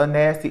sent a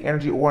nasty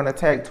energy or an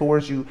attack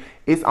towards you.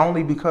 It's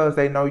only because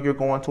they know you're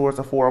going towards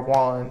the Four of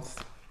Wands.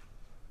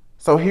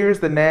 So here's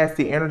the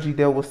nasty energy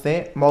that was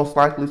sent, most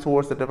likely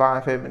towards the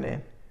Divine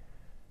Feminine.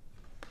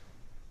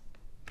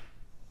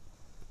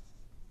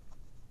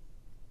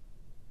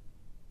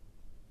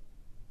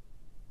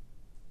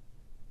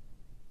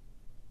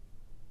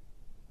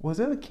 Was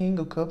it a King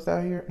of Cups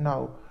out here?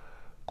 No.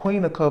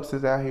 Queen of Cups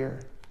is out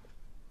here.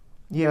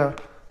 Yeah.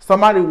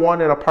 Somebody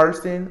wanted a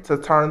person to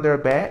turn their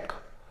back.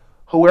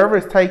 Whoever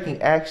is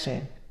taking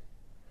action.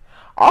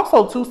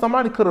 Also, too,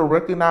 somebody could have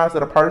recognized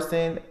that a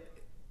person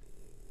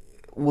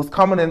was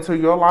coming into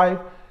your life.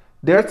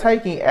 They're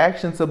taking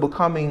action to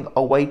becoming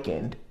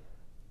awakened.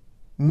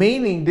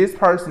 Meaning this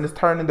person is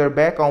turning their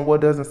back on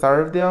what doesn't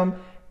serve them.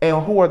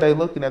 And who are they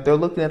looking at? They're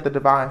looking at the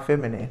Divine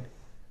Feminine.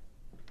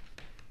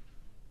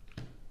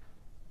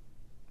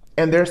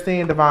 And they're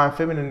seeing Divine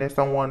Feminine as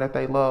someone that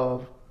they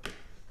love.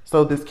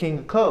 So this King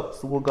of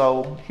Cups will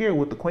go here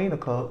with the Queen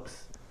of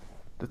Cups,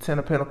 the Ten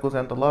of Pentacles,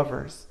 and the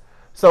Lovers.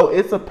 So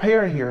it's a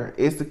pair here.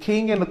 It's the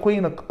King and the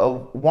Queen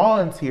of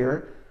Wands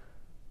here.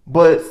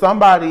 But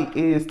somebody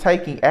is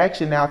taking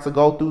action now to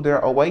go through their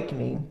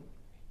awakening.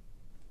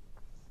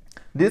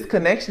 This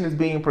connection is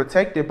being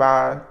protected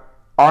by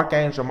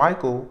Archangel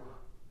Michael.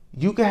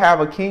 You could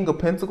have a King of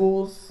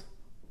Pentacles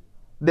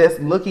that's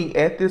looking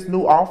at this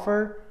new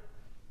offer,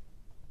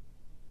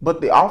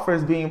 but the offer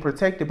is being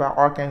protected by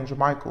Archangel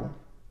Michael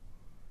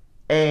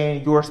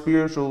and your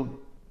spiritual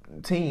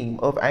team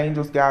of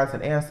angels, guides,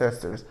 and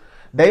ancestors.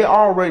 They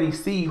already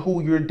see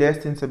who you're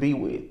destined to be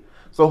with.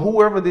 So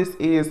whoever this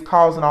is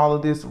causing all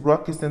of this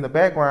ruckus in the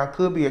background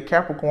could be a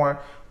Capricorn.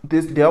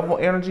 This devil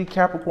energy,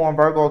 Capricorn,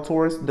 Virgo,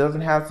 Taurus,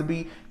 doesn't have to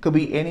be, could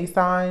be any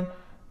sign.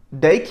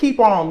 They keep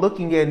on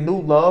looking at new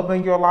love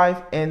in your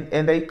life and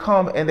they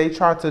come and they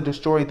try to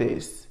destroy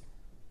this.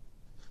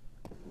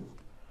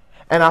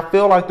 And I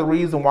feel like the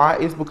reason why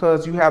is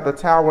because you have the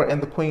Tower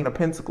and the Queen of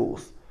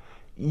Pentacles.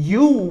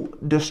 You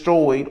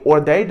destroyed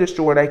or they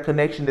destroyed a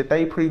connection that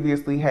they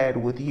previously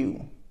had with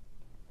you.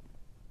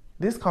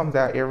 This comes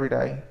out every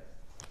day.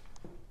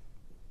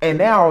 And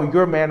now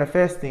you're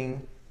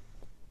manifesting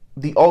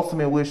the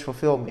ultimate wish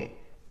fulfillment.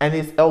 And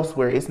it's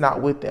elsewhere. It's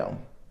not with them.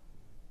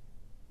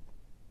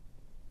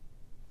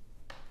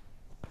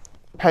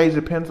 Page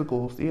of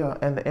Pentacles. Yeah.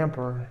 And the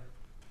Emperor.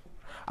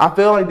 I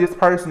feel like this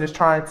person is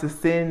trying to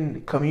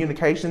send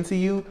communication to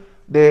you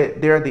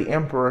that they're the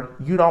Emperor.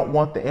 You don't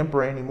want the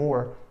Emperor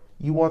anymore.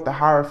 You want the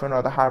Hierophant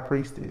or the High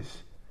Priestess.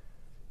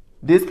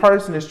 This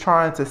person is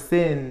trying to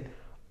send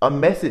a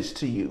message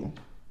to you.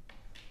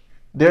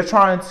 They're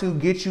trying to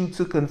get you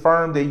to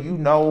confirm that you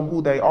know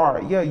who they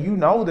are. Yeah, you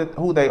know that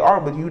who they are,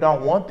 but you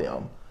don't want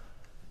them.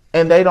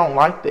 And they don't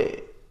like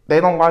that.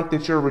 They don't like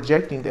that you're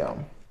rejecting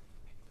them.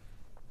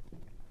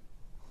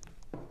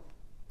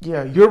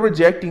 Yeah, you're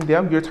rejecting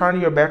them. You're turning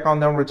your back on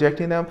them,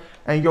 rejecting them.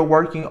 And you're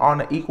working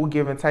on an equal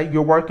give and take.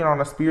 You're working on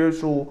a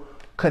spiritual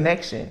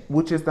connection,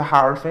 which is the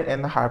Hierophant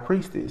and the High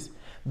Priestess.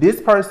 This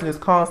person is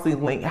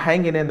constantly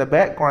hanging in the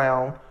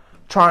background,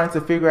 trying to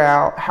figure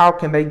out how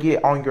can they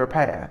get on your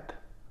path.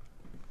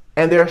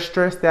 And they're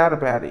stressed out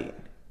about it.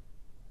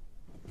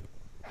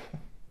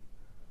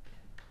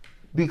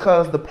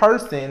 Because the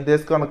person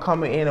that's going to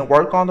come in and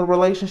work on the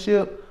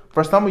relationship,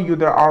 for some of you,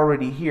 they're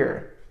already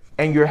here.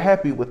 and you're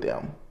happy with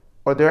them,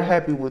 or they're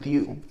happy with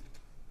you.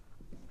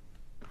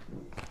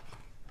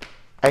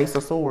 Ace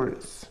of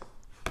Swords.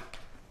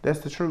 That's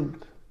the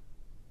truth.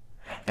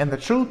 And the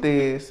truth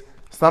is,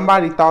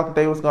 somebody thought that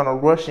they was going to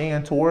rush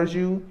in towards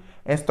you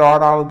and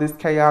start all of this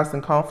chaos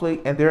and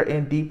conflict, and they're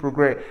in deep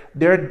regret.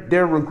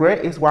 Their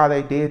regret is why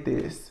they did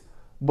this.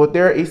 But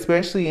they're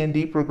especially in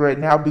deep regret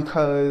now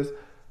because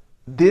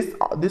this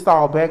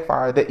all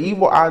backfired. The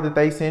evil eye that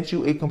they sent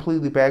you, it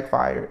completely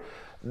backfired.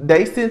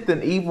 They sent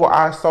an evil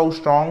eye so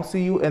strong to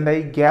you, and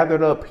they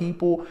gathered up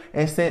people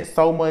and sent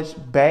so much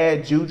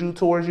bad juju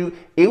towards you.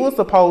 It was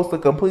supposed to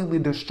completely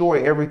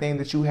destroy everything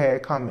that you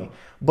had coming.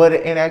 But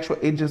in actual,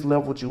 it just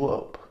leveled you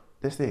up.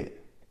 That's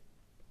it.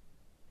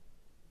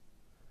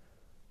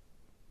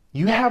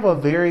 You have a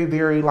very,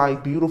 very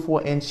like beautiful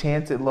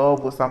enchanted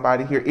love with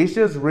somebody here. It's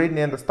just written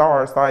in the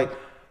stars. Like,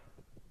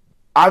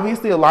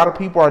 obviously a lot of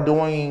people are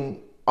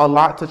doing a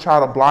lot to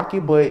try to block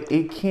it, but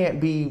it can't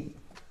be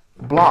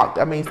blocked.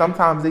 I mean,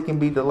 sometimes it can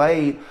be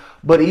delayed,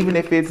 but even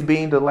if it's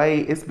being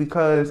delayed, it's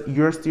because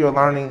you're still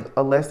learning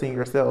a lesson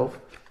yourself.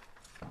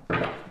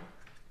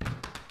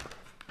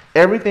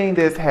 Everything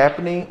that's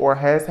happening or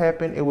has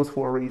happened, it was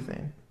for a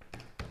reason.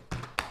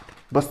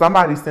 But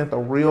somebody sent a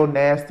real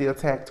nasty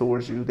attack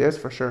towards you. That's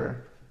for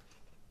sure.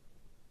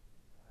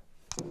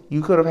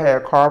 You could have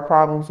had car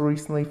problems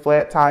recently,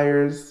 flat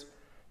tires,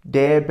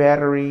 dead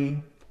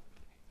battery.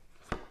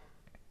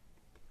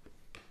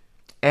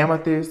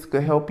 Amethyst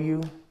could help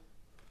you.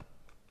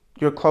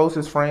 Your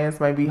closest friends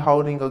may be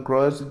holding a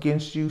grudge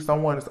against you.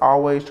 Someone is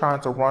always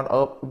trying to one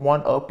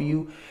up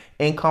you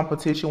in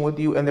competition with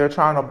you, and they're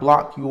trying to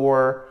block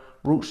your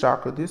root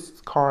chakra.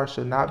 This card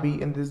should not be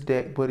in this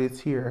deck, but it's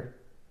here.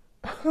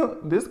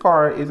 This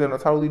card is in a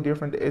totally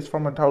different, it's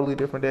from a totally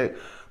different deck,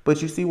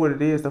 but you see what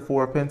it is, the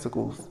Four of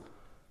Pentacles.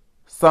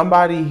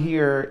 Somebody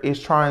here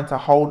is trying to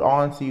hold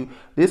on to you.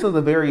 This is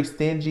a very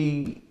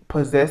stingy,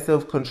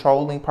 possessive,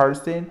 controlling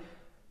person.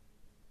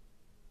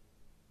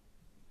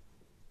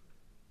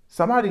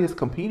 Somebody is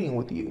competing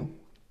with you.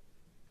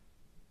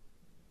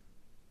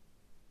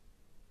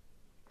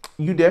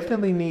 You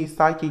definitely need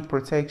psychic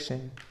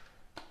protection.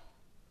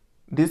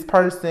 This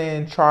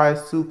person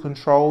tries to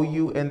control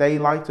you, and they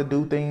like to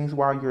do things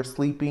while you're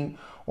sleeping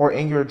or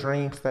in your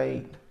dream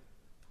state.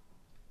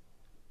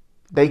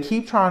 They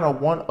keep trying to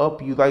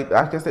one-up you. Like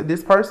I said,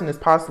 this person is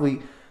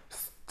possibly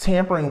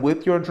tampering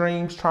with your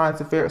dreams, trying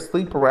to figure,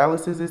 sleep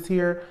paralysis is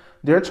here.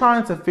 They're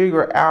trying to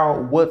figure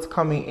out what's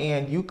coming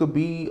in. You could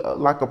be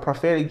like a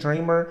prophetic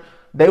dreamer.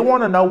 They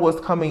want to know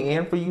what's coming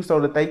in for you so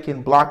that they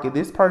can block it.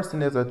 This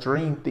person is a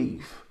dream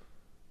thief.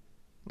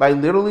 Like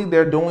literally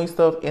they're doing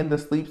stuff in the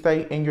sleep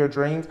state in your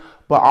dreams,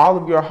 but all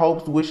of your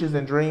hopes, wishes,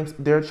 and dreams,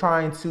 they're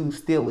trying to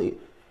steal it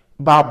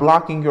by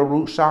blocking your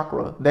root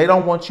chakra. They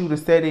don't want you to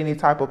set any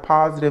type of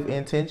positive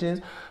intentions.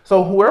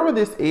 So whoever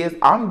this is,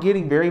 I'm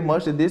getting very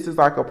much that this is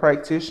like a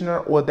practitioner,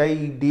 or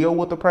they deal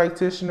with a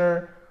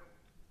practitioner,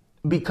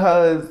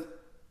 because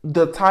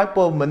the type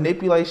of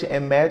manipulation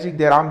and magic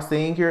that I'm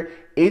seeing here,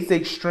 it's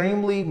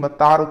extremely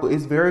methodical.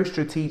 It's very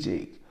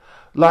strategic.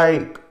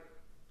 Like,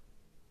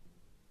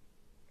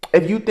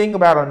 if you think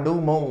about a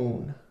new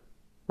moon,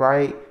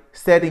 right?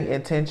 Setting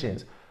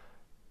intentions.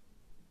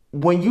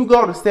 When you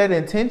go to set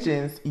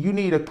intentions, you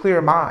need a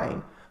clear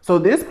mind. So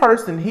this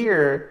person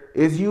here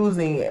is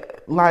using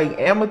like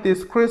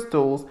amethyst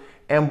crystals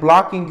and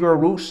blocking your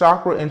root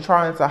chakra and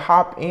trying to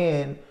hop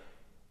in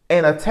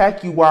and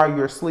attack you while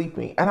you're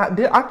sleeping. And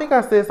I think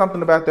I said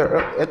something about that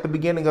at the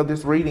beginning of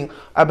this reading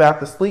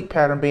about the sleep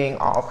pattern being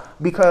off,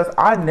 because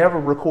I never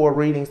record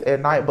readings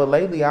at night, but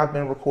lately I've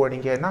been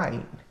recording at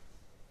night.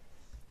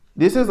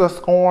 This is a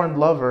scorned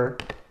lover,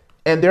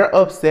 and they're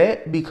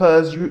upset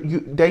because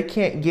they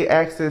can't get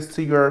access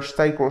to your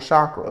sacral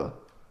chakra.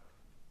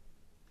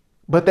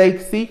 But they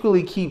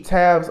secretly keep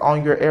tabs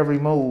on your every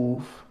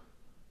move.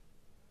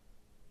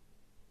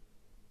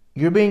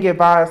 You're being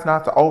advised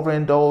not to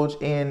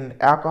overindulge in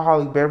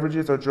alcoholic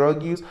beverages or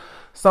drug use.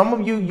 Some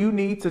of you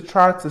need to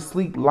try to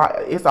sleep light.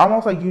 It's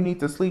almost like you need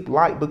to sleep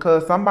light,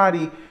 because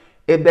somebody,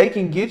 if they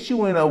can get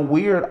you in a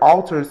weird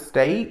altered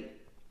state,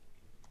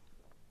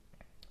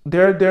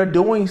 they're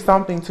doing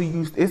something to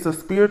you. It's a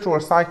spiritual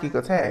or psychic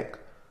attack.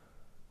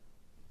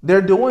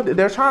 They're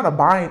trying to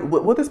bind.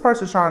 What this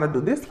person's trying to do,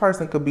 this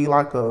person could be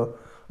like a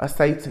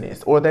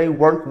Satanist, or they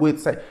work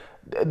with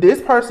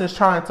this person's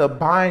trying to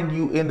bind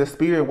you in the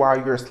spirit while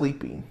you're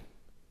sleeping.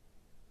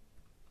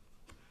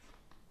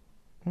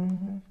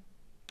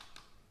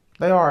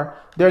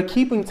 They're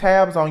keeping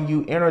tabs on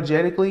you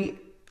energetically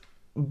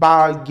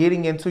by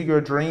getting into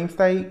your dream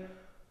state.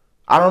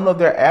 I don't know if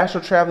they're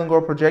astral traveling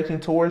or projecting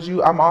towards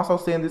you. I'm also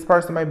seeing this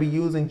person may be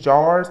using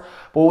jars.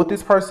 But what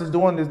this person is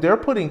doing is they're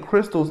putting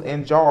crystals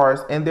in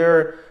jars, and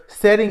they're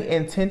setting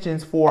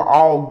intentions for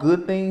all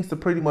good things to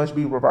pretty much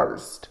be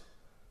reversed.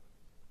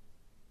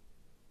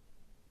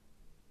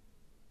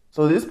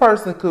 So this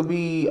person could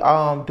be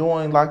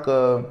doing like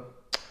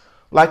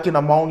an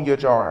ammonia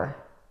jar.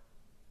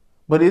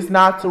 But it's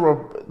not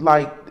to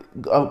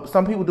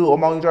some people do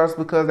ammonia jars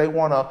because they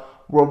want to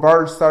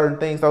reverse certain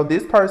things. So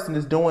this person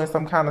is doing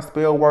some kind of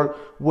spell work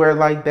where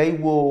like they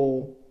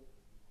will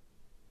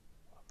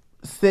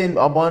send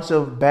a bunch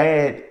of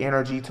bad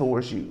energy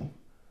towards you.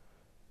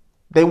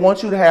 They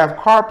want you to have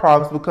car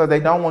problems because they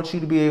don't want you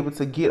to be able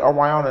to get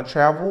around and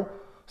travel.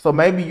 So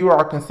maybe you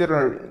are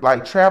considering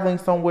like traveling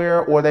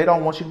somewhere, or they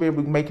don't want you to be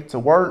able to make it to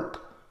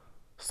work,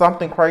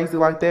 something crazy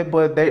like that.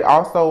 But they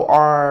also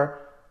are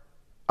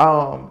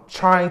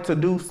trying to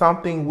do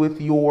something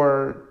with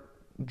your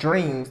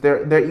dreams.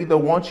 They either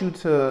want you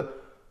to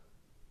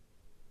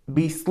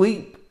be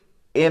sleep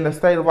in a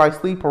state of like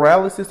sleep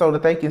paralysis so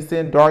that they can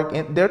send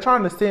they're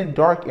trying to send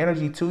dark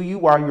energy to you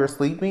while you're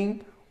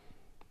sleeping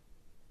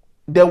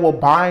that will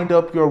bind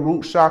up your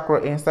root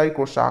chakra and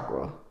sacral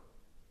chakra.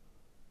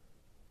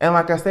 And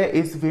like I said,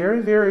 it's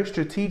very, very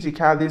strategic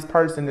how this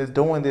person is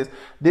doing this.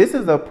 This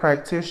is a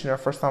practitioner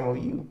for some of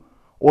you.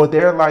 Or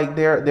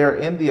they're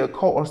in the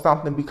occult or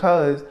something,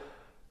 because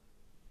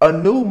a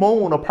new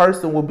moon, a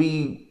person will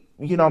be,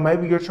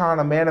 maybe you're trying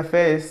to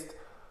manifest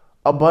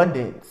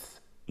abundance,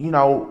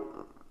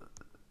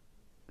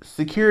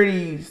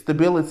 security,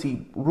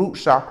 stability, root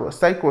chakra,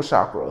 sacral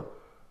chakra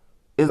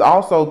is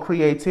also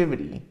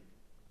creativity.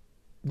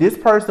 This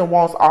person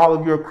wants all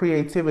of your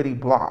creativity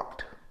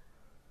blocked.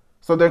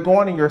 So they're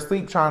going in your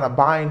sleep trying to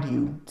bind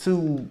you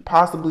to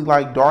possibly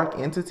like dark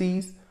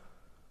entities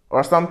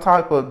or some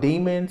type of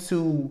demon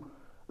to...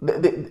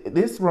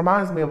 This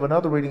reminds me of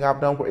another reading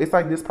I've done where it's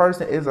like this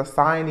person is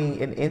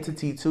assigning an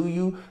entity to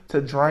you to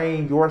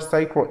drain your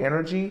sacral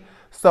energy.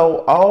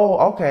 So,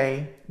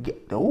 okay.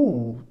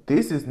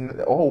 This is...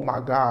 Oh my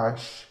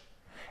gosh.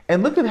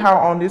 And look at how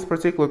on this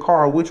particular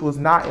card, which was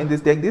not in this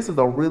deck, this is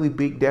a really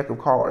big deck of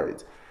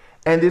cards.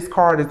 And this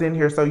card is in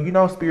here.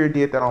 So, Spirit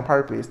did that on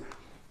purpose.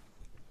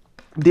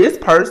 This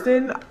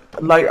person,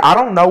 like, I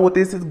don't know what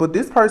this is, but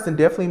this person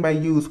definitely may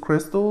use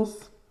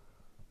crystals.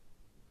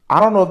 I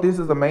don't know if this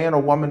is a man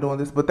or woman doing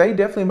this, but they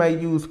definitely may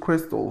use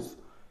crystals,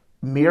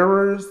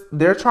 mirrors.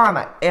 They're trying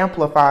to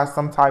amplify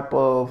some type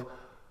of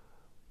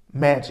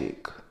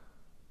magic.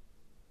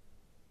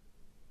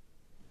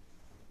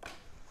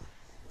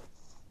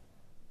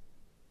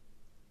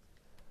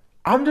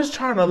 I'm just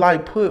trying to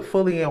like put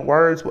fully in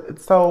words.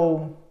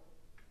 So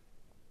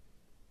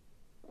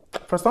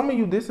for some of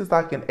you, this is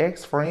like an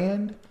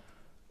ex-friend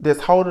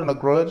that's holding a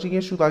grudge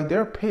against you. Like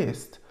they're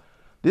pissed.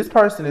 This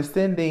person is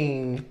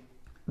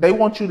they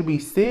want you to be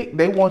sick.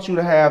 They want you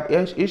to have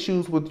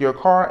issues with your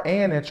car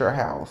and at your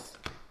house.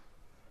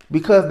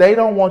 Because they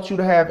don't want you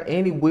to have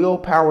any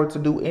willpower to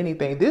do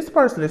anything. This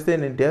person is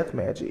sending death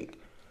magic.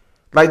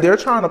 Like they're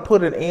trying to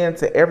put an end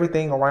to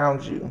everything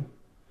around you.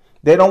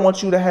 They don't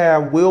want you to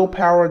have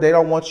willpower. They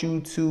don't want you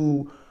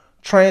to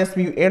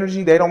transmute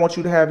energy. They don't want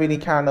you to have any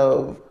kind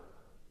of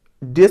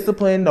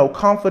discipline, no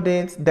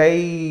confidence.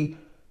 They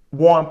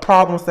want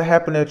problems to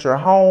happen at your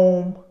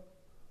home.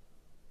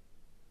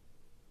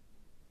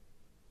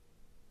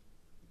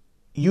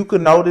 You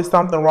could notice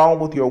something wrong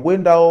with your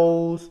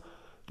windows.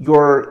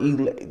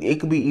 It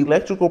could be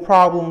electrical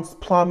problems,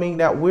 plumbing.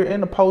 Now we're in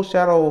the post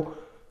shadow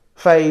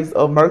phase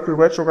of Mercury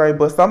retrograde,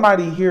 but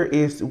somebody here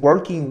is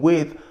working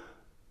with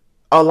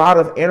a lot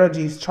of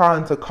energies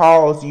trying to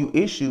cause you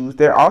issues.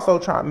 They're also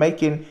trying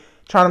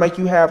to make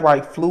you have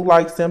like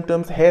flu-like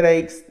symptoms,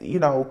 headaches,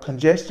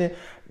 congestion.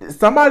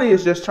 Somebody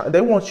is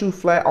they want you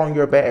flat on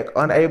your back,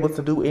 unable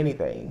to do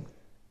anything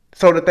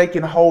so that they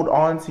can hold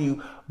on to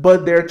you.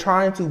 But they're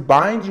trying to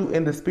bind you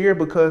in the spirit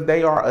because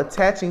they are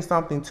attaching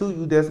something to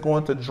you that's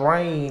going to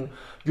drain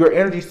your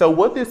energy. So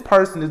what this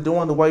person is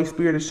doing, the way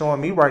spirit is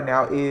showing me right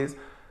now, is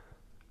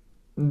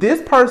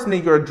this person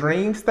in your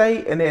dream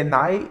state and at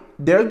night,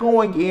 they're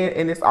going in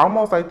and it's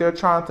almost like they're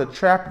trying to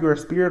trap your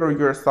spirit or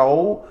your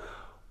soul.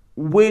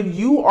 When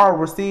you are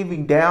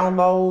receiving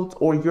downloads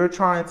or you're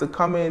trying to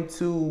come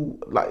into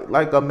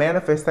like a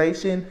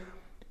manifestation,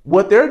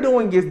 what they're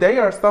doing is they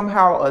are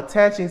somehow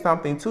attaching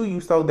something to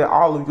you so that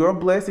all of your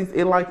blessings,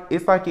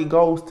 it's like it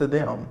goes to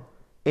them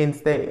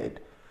instead.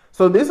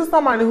 So this is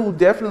somebody who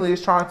definitely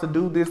is trying to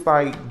do this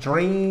like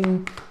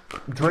dream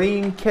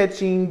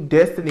catching,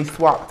 destiny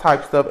swap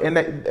type stuff. And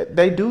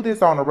they do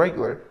this on a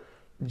regular.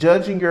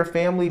 Judging your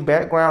family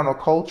background or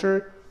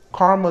culture.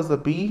 Karma's a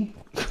B.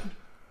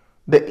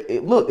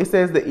 Look, it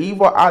says the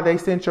evil eye they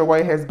sent your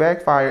way has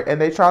backfired and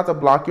they tried to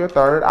block your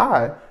third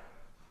eye.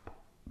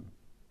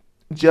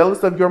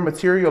 Jealous of your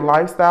material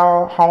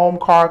lifestyle, home,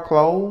 car,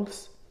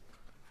 clothes.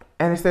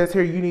 And it says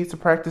here you need to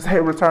practice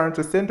a return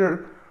to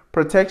sender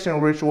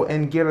protection ritual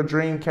and get a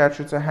dream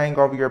catcher to hang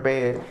over your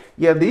bed.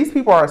 Yeah, these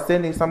people are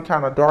sending some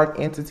kind of dark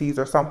entities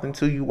or something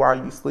to you while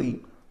you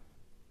sleep.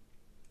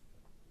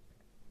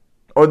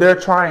 Or they're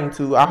trying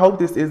to. I hope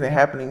this isn't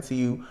happening to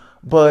you.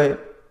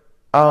 But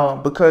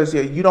because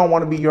you don't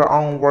want to be your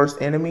own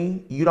worst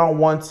enemy. You don't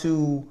want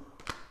to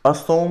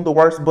assume the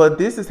worst. But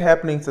this is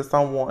happening to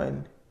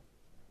someone.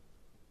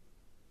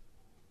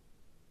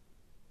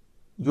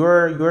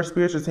 Your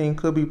spiritual team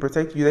could be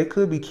protecting you. They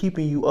could be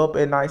keeping you up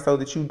at night so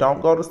that you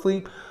don't go to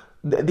sleep.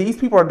 These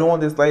people are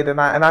doing this late at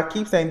night. And I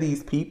keep saying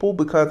these people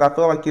because I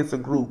feel like it's a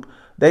group.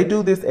 They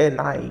do this at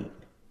night.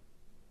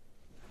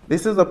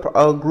 This is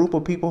a group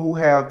of people who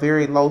have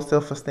very low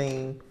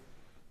self-esteem,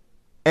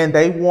 and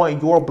they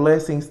want your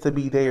blessings to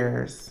be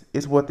theirs,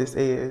 is what this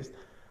is.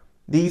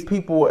 These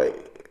people,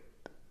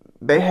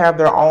 they have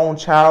their own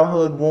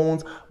childhood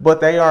wounds,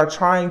 but they are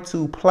trying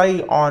to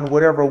play on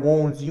whatever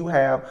wounds you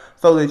have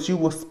so that you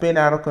will spin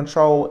out of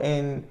control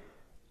and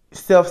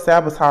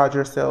self-sabotage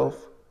yourself.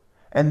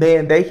 And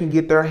then they can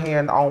get their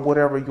hand on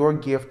whatever your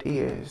gift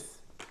is.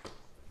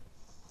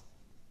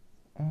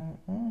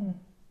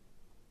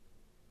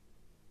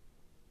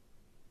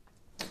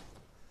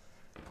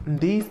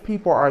 These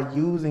people are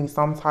using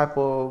some type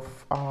of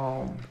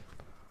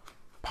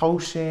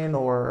potion,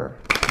 or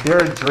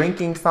they're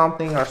drinking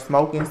something or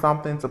smoking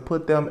something to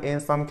put them in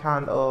some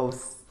kind of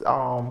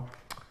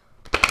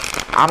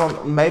I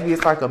don't, maybe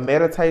it's like a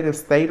meditative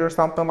state or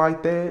something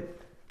like that.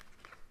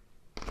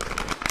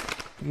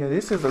 Yeah,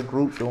 this is a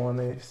group doing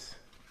this.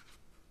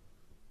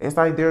 It's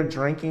like they're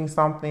drinking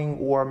something,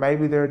 or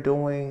maybe they're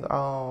doing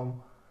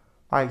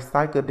like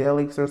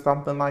psychedelics or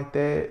something like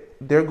that.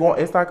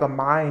 It's like a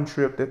mind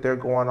trip that they're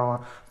going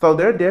on. So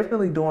they're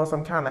definitely doing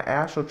some kind of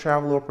astral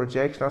travel or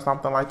projection or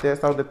something like that,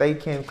 so that they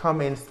can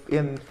come in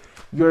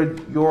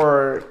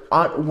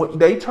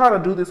they try to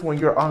do this when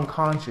you're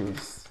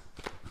unconscious.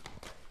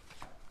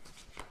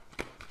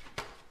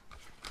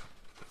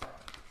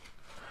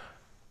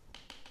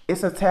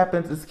 It's a tap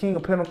into this King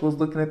of Pentacles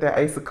looking at that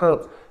Ace of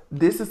Cups.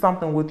 This is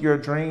something with your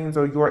dreams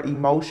or your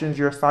emotions,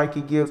 your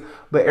psychic gifts.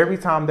 But every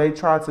time they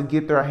try to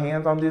get their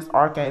hands on this,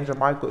 Archangel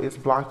Michael is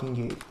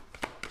blocking it.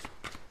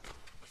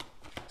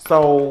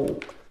 So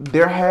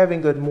they're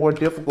having a more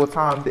difficult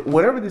time.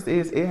 Whatever this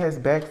is, it has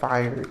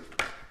backfired.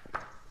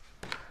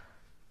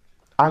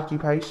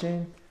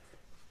 Occupation.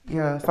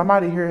 Yeah,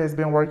 somebody here has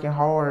been working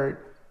hard.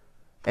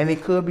 And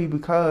it could be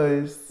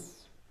because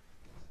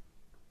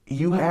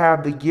you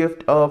have the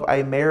gift of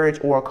a marriage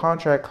or a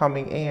contract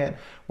coming in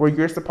where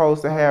you're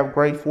supposed to have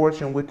great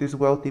fortune with this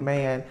wealthy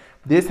man.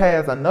 This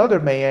has another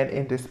man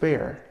in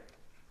despair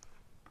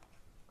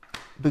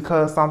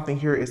because something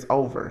here is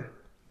over.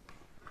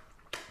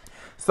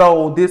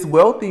 So this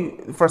wealthy,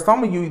 for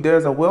some of you,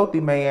 there's a wealthy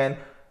man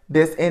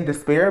that's in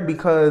despair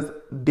because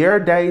their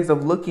days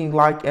of looking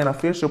like an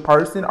official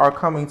person are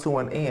coming to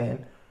an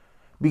end.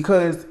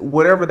 Because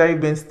whatever they've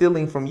been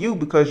stealing from you,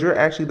 because you're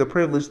actually the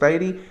privileged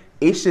lady,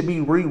 it should be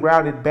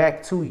rerouted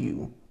back to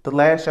you. The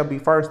last shall be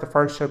first, the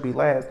first shall be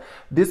last.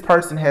 This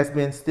person has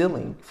been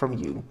stealing from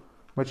you.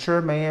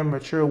 Mature man,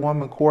 mature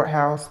woman,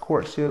 courthouse,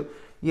 courtship.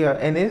 Yeah,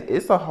 and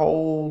it's a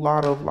whole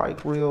lot of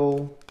like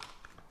real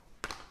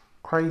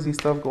crazy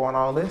stuff going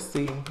on. Let's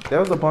see. There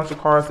was a bunch of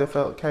cards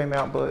that came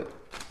out, but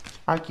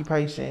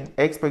occupation,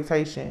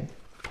 expectation.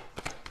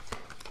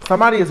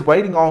 Somebody is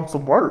waiting on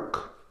some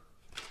work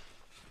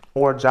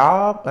or a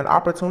job, an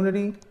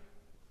opportunity,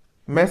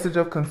 message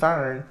of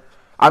concern.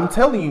 I'm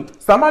telling you,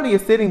 somebody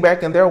is sitting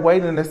back and they're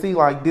waiting to see,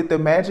 like, did the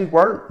magic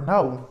work?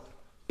 No,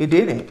 it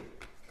didn't.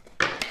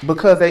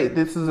 Because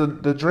this is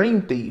the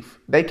dream thief.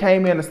 They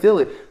came in to steal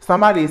it.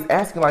 Somebody is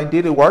asking, like,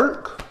 did it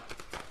work?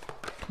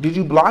 Did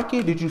you block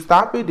it? Did you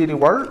stop it? Did it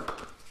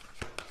work?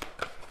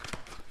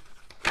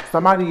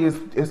 Somebody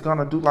is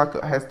gonna do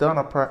has done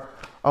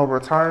a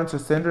return to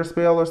sender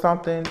spell or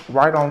something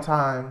right on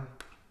time.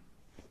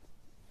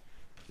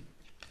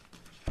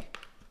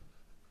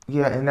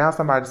 Yeah, and now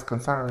somebody's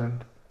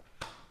concerned.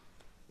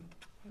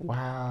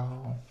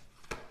 Wow.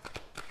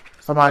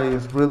 Somebody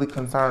is really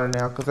concerned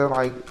now because they're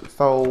like,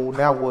 so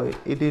now what?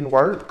 It didn't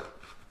work?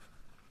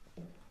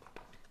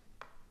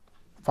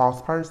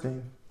 False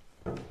person.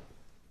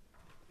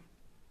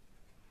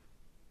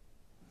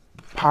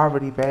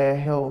 Poverty, bad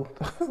health.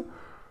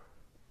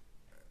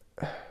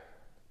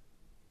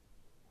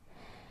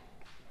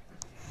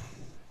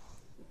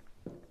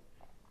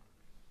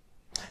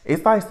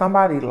 It's like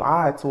somebody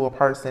lied to a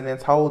person and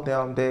told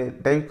them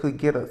that they could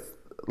get a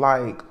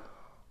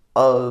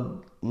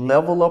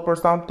level up or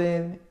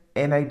something,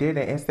 and they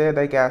didn't. Instead,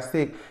 they got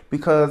sick.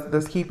 Because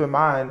let's keep in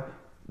mind,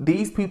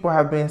 these people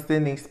have been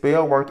sending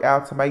spell work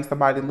out to make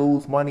somebody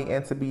lose money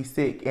and to be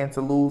sick and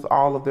to lose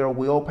all of their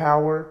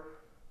willpower,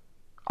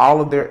 all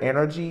of their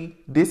energy.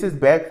 This is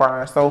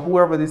backfiring. So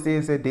whoever this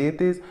is that did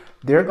this,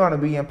 they're going to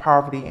be in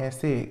poverty and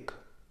sick.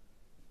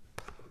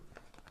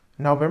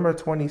 November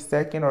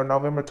 22nd or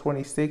November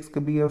 26th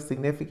could be of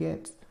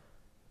significance.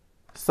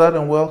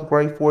 Sudden wealth,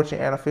 great fortune,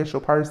 and official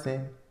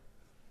person.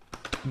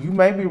 You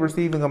may be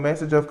receiving a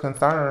message of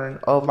concern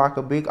of like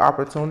a big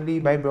opportunity,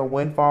 maybe a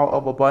windfall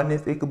of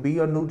abundance. It could be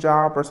a new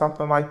job or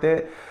something like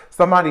that.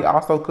 Somebody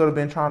also could have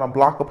been trying to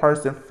block a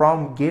person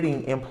from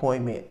getting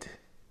employment.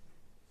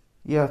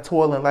 Yeah,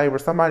 toil and labor.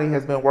 Somebody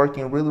has been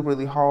working really,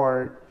 really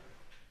hard.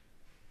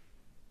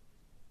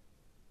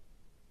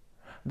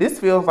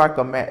 This feels like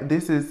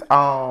this is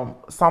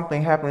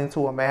something happening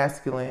to a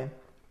masculine.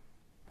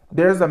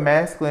 There's a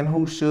masculine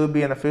who should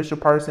be an official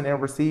person and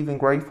receiving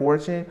great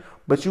fortune,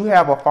 but you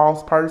have a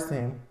false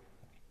person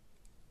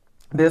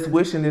that's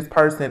wishing this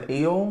person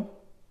ill,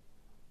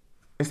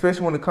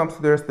 especially when it comes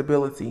to their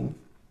stability.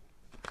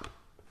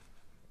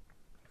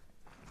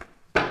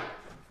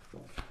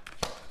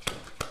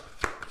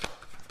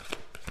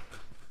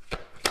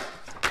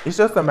 It's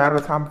just a matter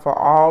of time for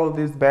all of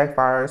this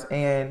backfires,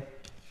 and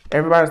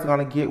everybody's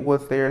going to get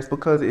what's theirs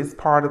because it's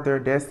part of their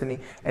destiny.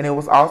 And it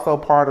was also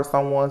part of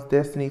someone's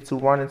destiny to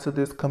run into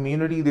this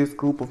community, this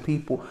group of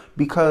people,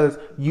 because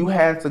you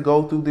had to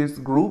go through this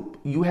group.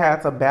 You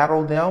had to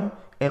battle them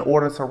in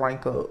order to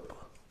rank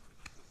up.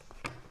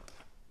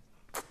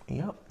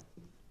 Yep.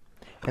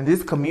 And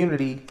this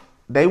community,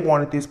 they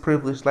wanted this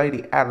privileged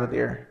lady out of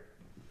there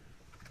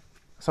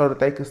so that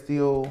they could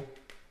steal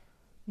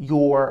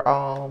your,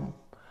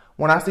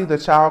 when I see the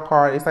child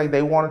card, it's like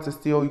they wanted to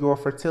steal your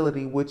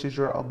fertility, which is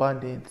your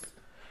abundance.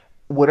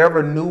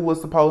 Whatever new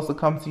was supposed to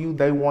come to you,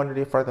 they wanted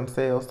it for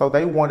themselves. So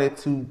they wanted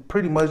to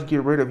pretty much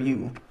get rid of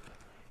you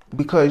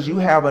because you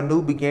have a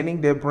new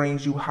beginning that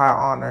brings you high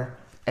honor.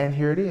 And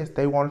here it is.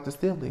 They wanted to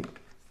steal it.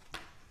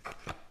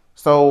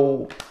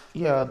 So,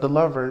 yeah, the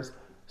Lovers.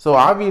 So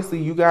obviously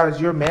you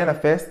guys, you're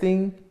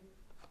manifesting.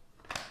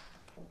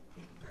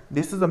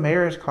 This is a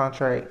marriage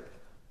contract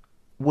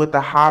with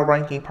a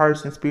high-ranking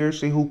person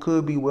spiritually who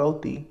could be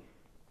wealthy.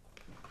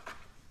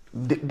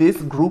 This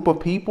group of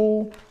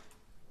people,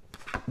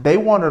 they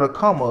wanted to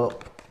come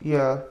up.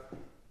 Yeah.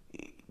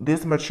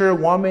 This mature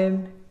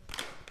woman,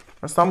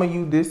 for some of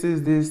you, this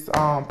is this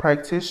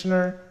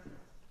practitioner.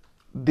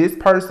 This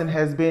person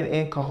has been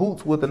in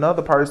cahoots with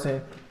another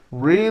person,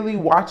 really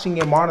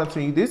watching and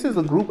monitoring you. This is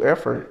a group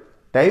effort.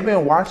 They've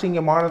been watching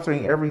and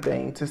monitoring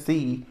everything to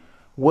see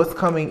what's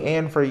coming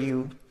in for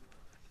you.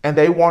 And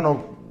they want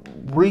to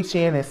reach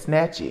in and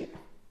snatch it.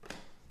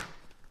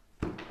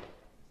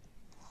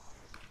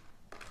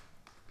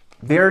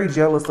 Very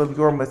jealous of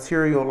your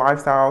material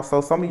lifestyle. So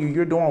some of you,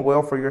 you're doing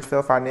well for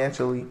yourself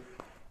financially,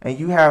 and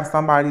you have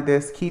somebody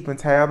that's keeping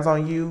tabs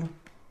on you.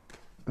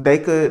 They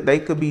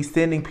could be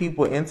sending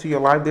people into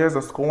your life. There's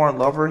a scorned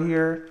lover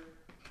here.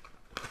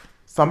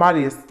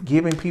 Somebody is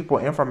giving people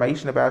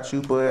information about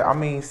you, but I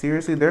mean,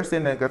 seriously, they're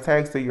sending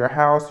attacks to your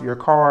house, your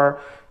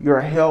car, your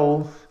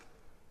health,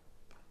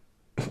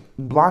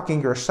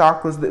 blocking your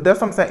chakras.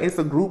 That's what I'm saying. It's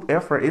a group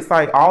effort. It's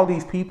like all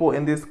these people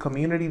in this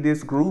community,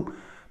 this group,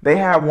 they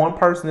have one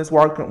person that's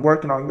working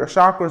on your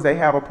chakras. They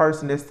have a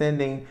person that's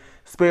sending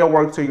spell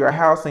work to your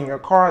house and your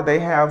car. They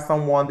have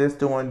someone that's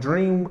doing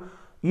dream,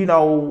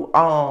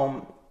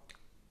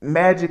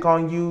 magic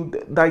on you.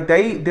 Like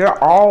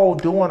they're all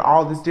doing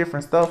all this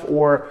different stuff.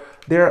 Or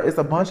it's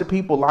a bunch of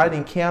people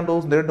lighting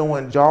candles. They're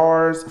doing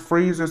jars,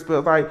 freezers,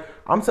 spells. Like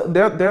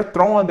they're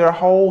throwing their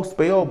whole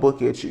spell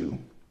book at you.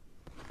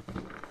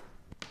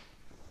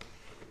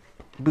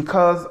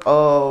 Because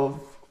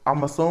of,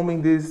 I'm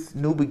assuming, this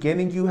new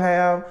beginning you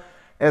have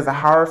as a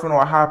hierophant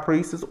or a high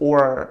priestess,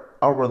 or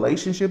a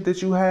relationship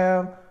that you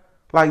have,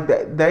 like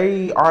that,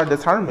 they are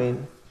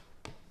determined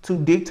to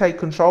dictate,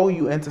 control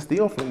you, and to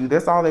steal from you.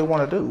 That's all they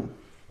want to do.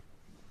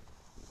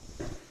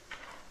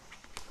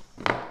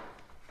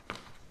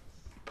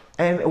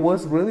 And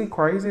what's really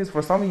crazy is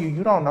for some of you,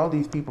 you don't know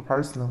these people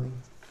personally.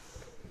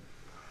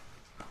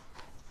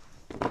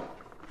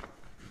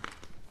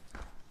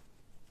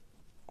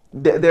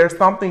 There's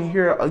something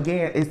here,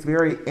 again, it's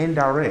very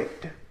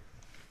indirect.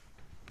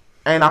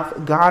 And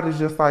God is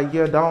just like,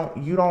 yeah,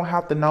 you don't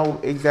have to know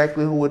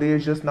exactly who it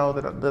is. Just know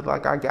that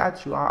like, I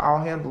got you.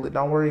 I'll handle it.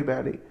 Don't worry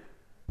about it.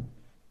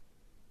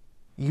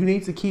 You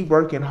need to keep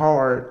working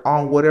hard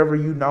on whatever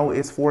you know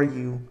is for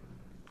you.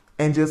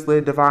 And just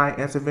let divine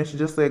intervention,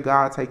 just let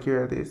God take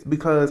care of this.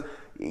 Because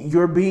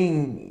you're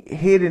being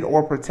hidden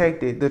or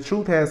protected. The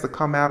truth has to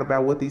come out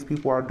about what these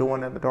people are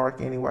doing in the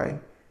dark anyway,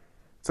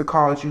 to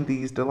cause you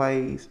these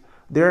delays.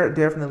 They're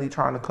definitely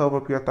trying to cover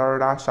up your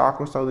third eye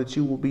chakra so that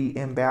you will be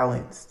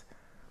imbalanced.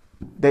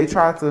 They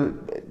try to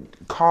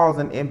cause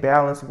an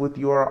imbalance with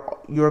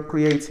your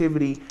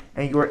creativity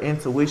and your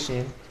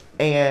intuition.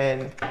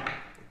 And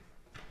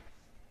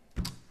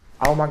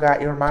oh my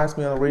God, it reminds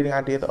me of a reading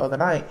I did the other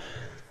night.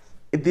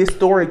 This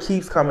story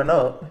keeps coming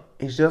up.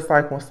 It's just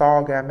like when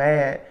Saul got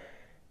mad,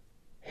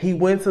 he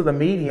went to the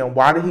medium.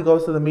 Why did he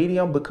go to the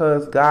medium?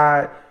 Because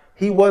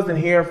he wasn't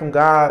hearing from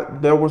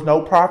God. There was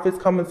no prophets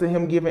coming to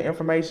him giving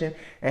information,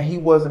 and he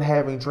wasn't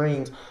having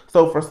dreams.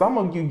 So for some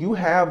of you, you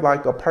have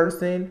like a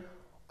person,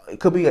 it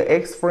could be an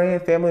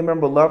ex-friend, family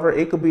member, lover.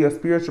 It could be a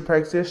spiritual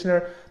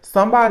practitioner.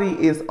 Somebody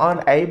is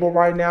unable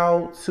right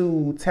now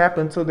to tap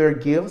into their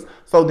gifts,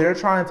 so they're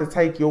trying to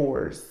take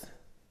yours.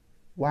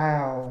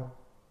 Wow.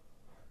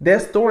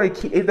 That story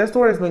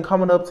has been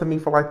coming up to me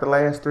for like the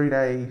last 3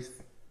 days.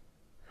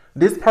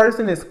 This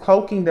person is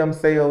cloaking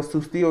themselves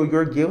to steal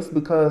your gifts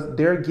because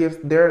their gifts,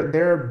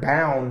 they're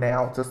bound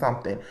now to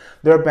something.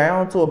 They're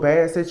bound to a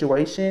bad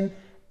situation,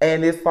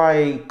 and it's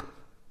like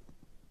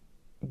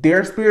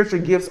their spiritual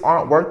gifts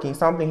aren't working.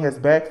 Something has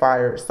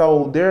backfired.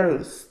 So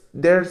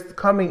they're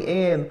coming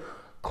in,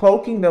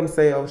 cloaking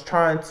themselves,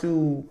 trying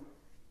to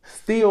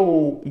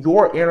steal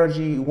your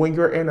energy when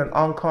you're in an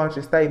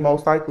unconscious state,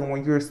 most likely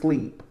when you're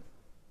asleep.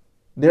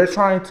 They're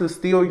trying to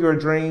steal your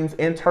dreams,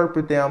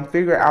 interpret them,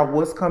 figure out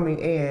what's coming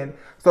in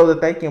so that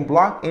they can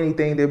block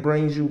anything that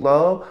brings you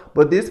love.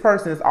 But this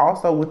person is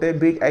also, with that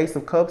big Ace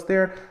of Cups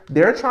there,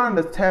 they're trying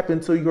to tap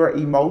into your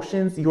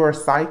emotions, your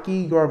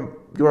psyche,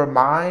 your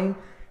mind,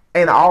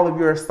 and all of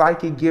your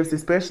psychic gifts,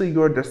 especially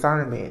your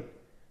discernment.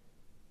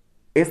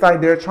 It's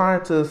like they're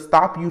trying to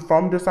stop you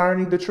from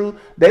discerning the truth.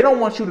 They don't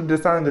want you to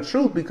discern the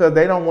truth because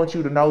they don't want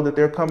you to know that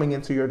they're coming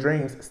into your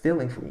dreams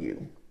stealing from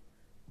you.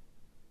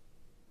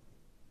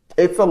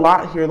 It's a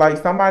lot here. Like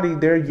somebody,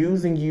 they're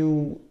using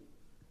you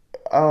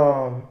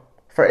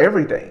for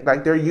everything.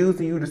 Like they're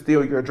using you to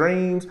steal your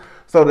dreams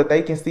so that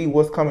they can see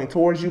what's coming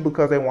towards you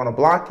because they want to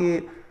block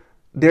it.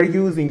 They're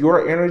using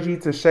your energy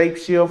to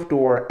shapeshift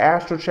or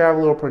astral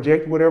travel or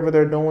project whatever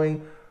they're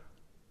doing.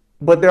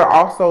 But they're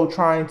also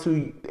trying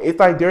to, it's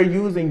like they're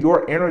using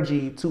your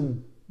energy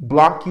to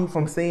block you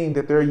from seeing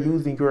that they're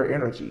using your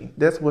energy.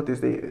 That's what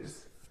this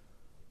is.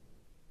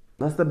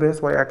 That's the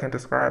best way I can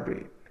describe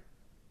it.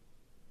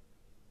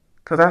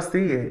 Because I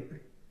see it.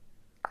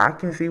 I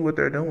can see what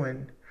they're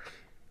doing.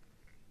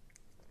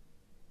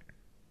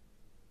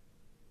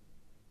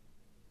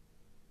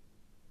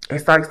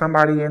 It's like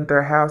somebody in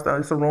their house,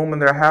 it's a room in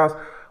their house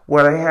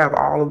where they have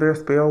all of their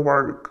spell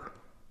work.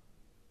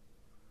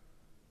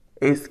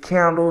 It's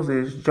candles,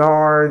 it's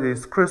jars,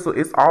 it's crystal,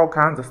 it's all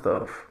kinds of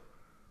stuff.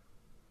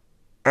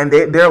 And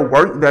they're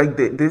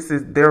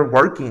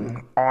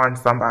working on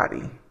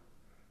somebody.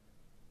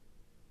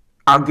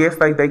 I guess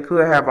like they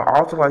could have an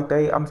altar like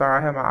I'm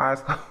sorry, I have my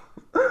eyes closed.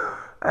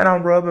 And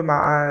I'm rubbing my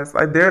eyes.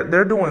 Like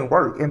they're doing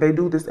work and they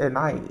do this at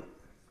night.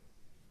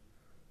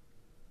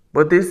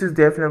 But this is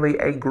definitely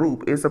a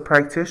group. It's a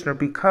practitioner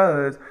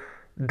because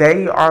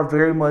they are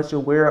very much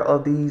aware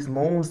of these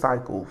moon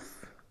cycles.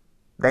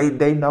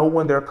 They know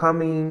when they're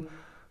coming.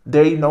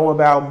 They know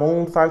about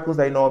moon cycles.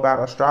 They know about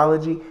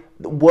astrology.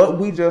 What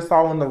we just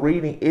saw in the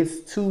reading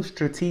is too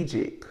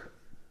strategic.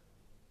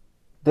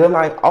 They're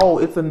like, oh,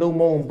 it's a new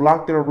moon.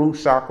 Block their root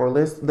chakra.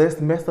 Let's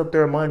mess up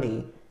their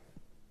money.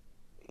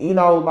 You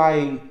know,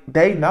 like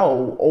they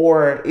know.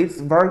 Or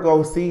it's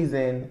Virgo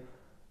season.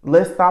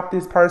 Let's stop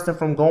this person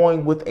from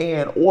going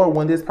within. Or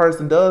when this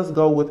person does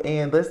go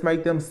within, let's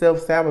make them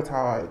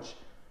self-sabotage.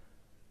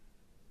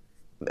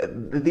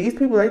 These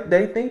people,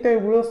 they think they're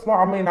real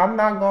smart. I mean, I'm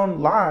not gonna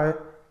lie.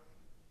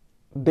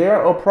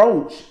 Their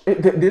approach,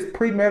 this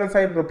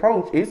premeditated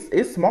approach,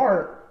 it's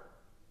smart,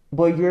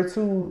 but you're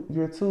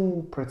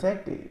too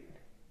protected.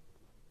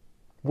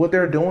 What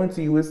they're doing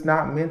to you is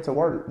not meant to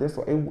work.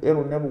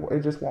 It'll never work.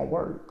 It just won't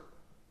work.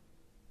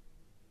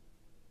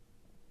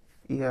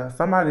 Yeah,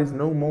 somebody's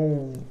new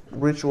moon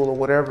ritual or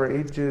whatever.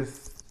 It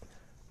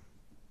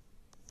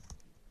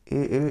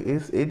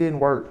didn't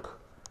work.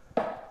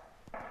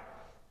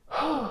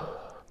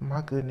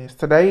 My goodness.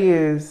 Today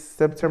is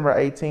September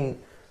 18th.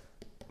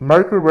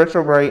 Mercury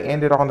retrograde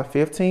ended on the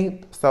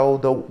 15th. So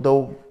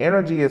the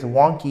energy is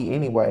wonky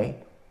anyway.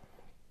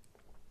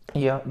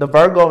 Yeah. The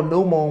Virgo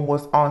new moon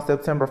was on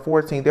September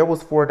 14th. That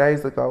was 4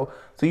 days ago.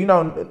 So, you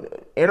know,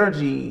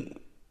 energy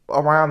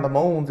around the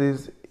moons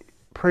is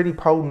pretty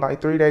potent.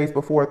 Like 3 days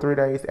before, 3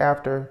 days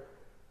after.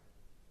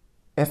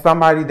 And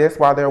somebody, that's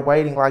why they're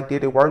waiting. Like,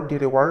 did it work?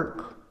 Did it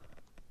work?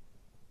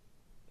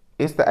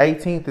 It's the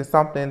 18th and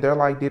something. They're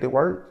like, did it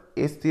work?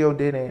 It still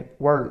didn't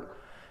work.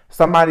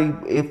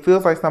 It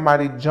feels like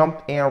somebody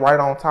jumped in right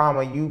on time,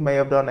 and you may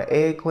have done an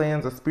egg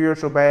cleanse, a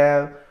spiritual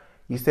bath.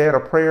 You said a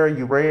prayer,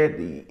 you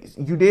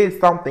did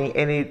something,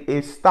 and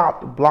it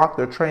stopped, blocked,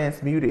 or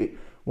transmuted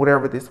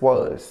whatever this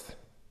was.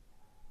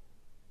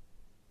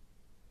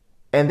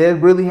 And that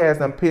really has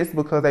them pissed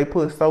because they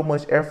put so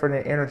much effort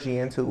and energy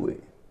into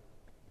it.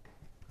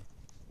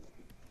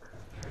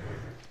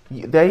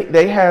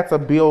 They had to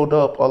build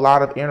up a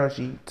lot of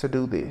energy to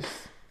do this.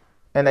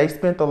 And they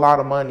spent a lot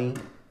of money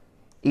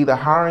either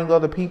hiring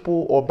other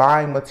people or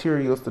buying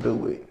materials to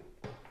do it.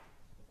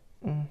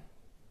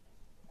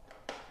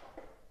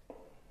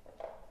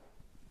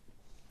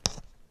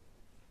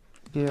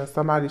 Yeah,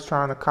 somebody's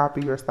trying to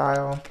copy your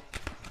style.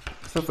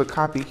 This is a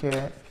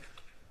copycat.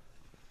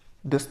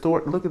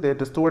 Look at that,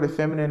 distorted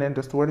feminine and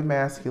distorted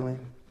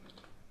masculine.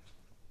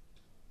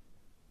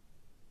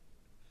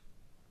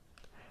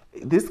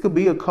 This could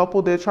be a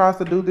couple that tries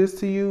to do this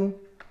to you,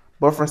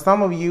 but for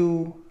some of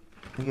you,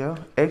 yeah,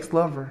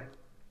 ex-lover.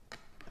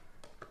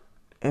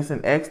 It's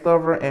an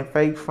ex-lover and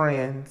fake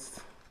friends.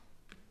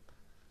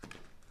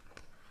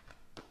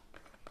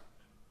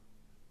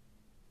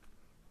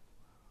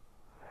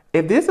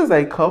 If this is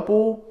a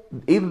couple,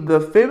 either the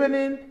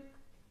feminine,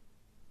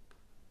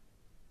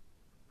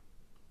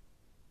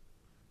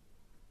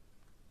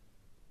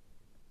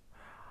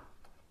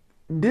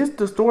 this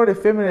distorted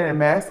feminine and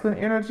masculine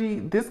energy,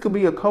 this could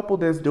be a couple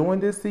that's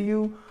doing this to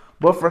you.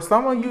 But for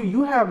some of you,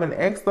 you have an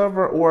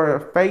ex-lover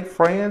or fake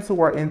friends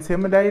who are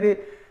intimidated.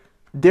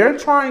 They're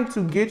trying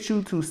to get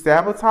you to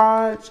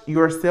sabotage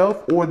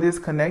yourself or this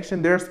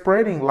connection. They're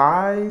spreading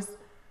lies.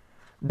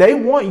 They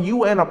want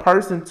you and a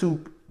person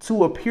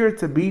to appear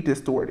to be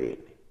distorted.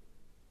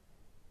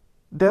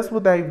 That's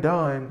what they've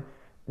done.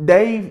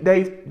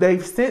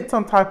 They've sent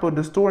some type of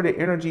distorted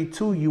energy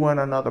to you and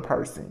another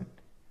person.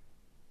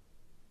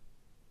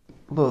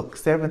 Look,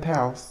 7th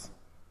house.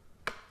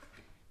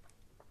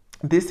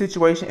 This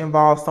situation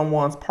involves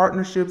someone's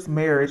partnerships,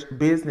 marriage,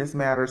 business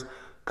matters,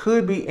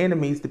 could be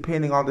enemies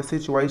depending on the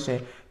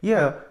situation.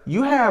 Yeah,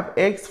 you have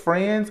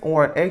ex-friends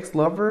or an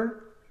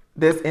ex-lover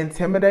that's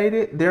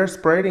intimidated. They're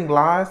spreading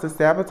lies to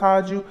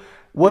sabotage you.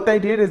 What they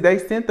did is they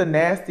sent the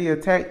nasty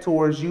attack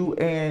towards you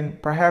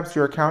and perhaps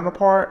your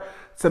counterpart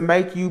to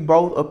make you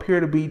both appear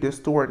to be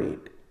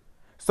distorted.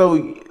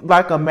 So,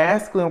 like a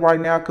masculine right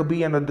now could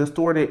be in a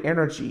distorted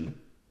energy.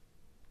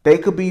 They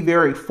could be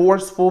very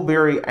forceful,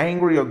 very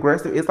angry,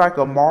 aggressive. It's like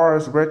a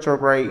Mars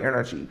retrograde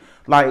energy.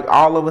 Like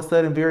all of a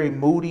sudden, very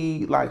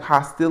moody, like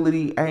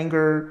hostility,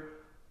 anger.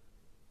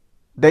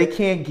 They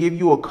can't give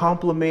you a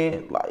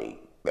compliment. Like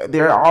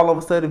they're all of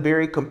a sudden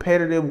very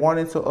competitive,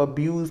 wanting to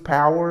abuse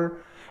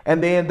power.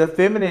 And then the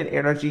feminine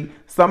energy,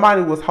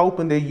 somebody was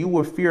hoping that you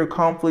would fear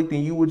conflict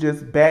and you would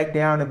just back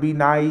down and be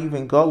naive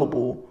and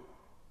gullible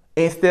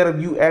instead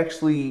of you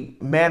actually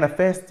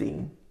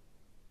manifesting.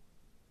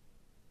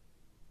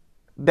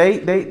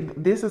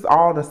 This is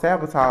all to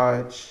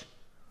sabotage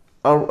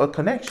a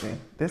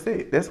connection. That's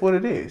it. That's what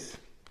it is.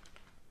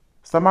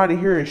 Somebody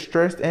here is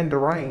stressed and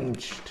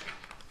deranged.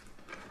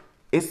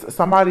 It's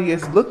somebody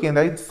is looking,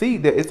 they see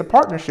that it's a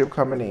partnership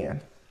coming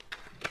in.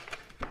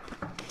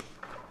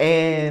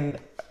 And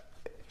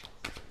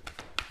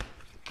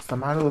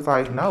somebody was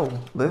like,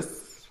 no,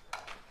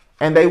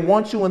 and they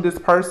want you and this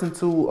person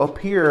to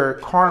appear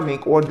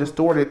karmic or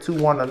distorted to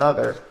one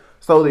another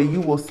so that you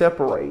will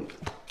separate.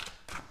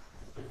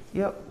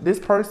 Yep, this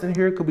person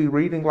here could be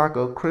reading like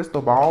a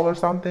crystal ball or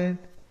something.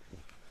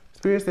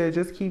 Spirit said,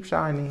 just keep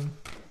shining.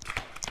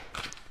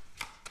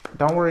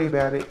 Don't worry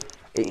about it.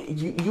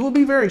 You will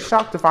be very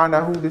shocked to find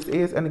out who this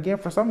is. And again,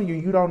 for some of you,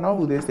 you don't know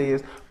who this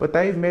is, but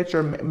they've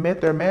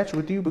met their match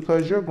with you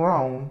because you're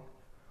grown.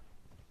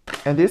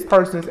 And this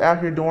person is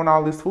out here doing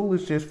all this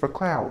foolishness for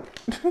clout.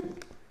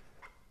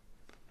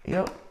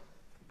 Yep.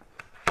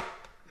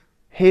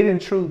 Hidden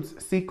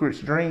truths, secrets,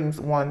 dreams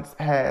once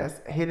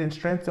has, hidden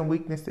strengths and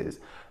weaknesses,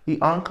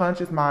 the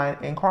unconscious mind,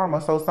 and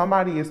karma. So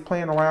somebody is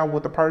playing around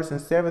with the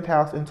person's 7th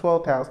house and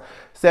 12th house.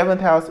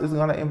 7th house is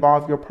going to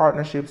involve your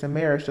partnerships and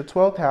marriage. The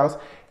 12th house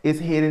is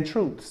hidden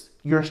truths,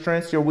 your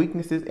strengths, your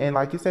weaknesses, and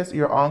like it says,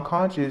 your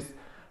unconscious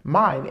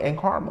mind and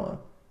karma.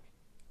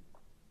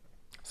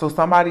 So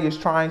somebody is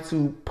trying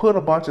to put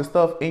a bunch of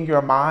stuff in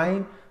your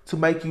mind to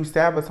make you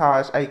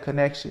sabotage a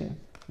connection.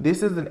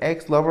 This is an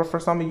ex-lover for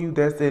some of you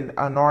that's a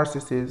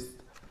narcissist.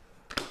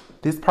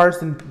 This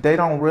person, they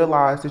don't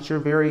realize that you're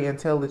very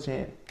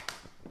intelligent.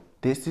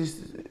 This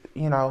is,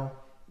 you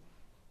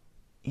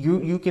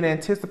can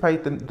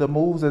anticipate the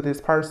moves of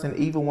this person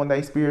even when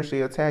they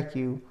spiritually attack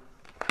you.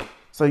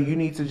 So you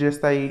need to just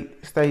stay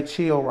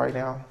chill right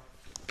now.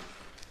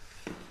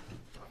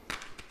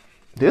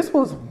 This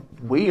was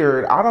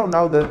weird. I don't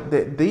know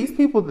that these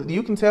people,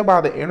 you can tell by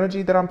the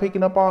energy that I'm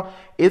picking up on,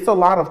 it's a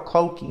lot of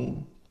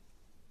cloaking.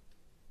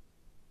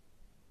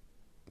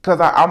 Because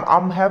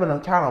I'm having a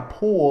kind of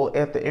pull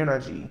at the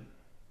energy.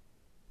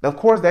 Of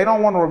course, they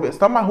don't want to reveal.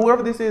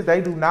 Whoever this is,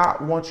 they do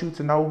not want you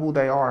to know who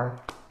they are.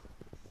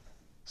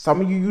 Some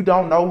of you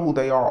don't know who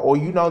they are, or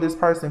you know this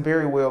person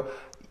very well.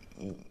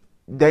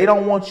 They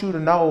don't want you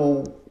to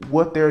know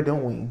what they're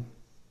doing.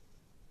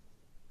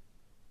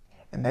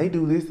 And they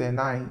do this at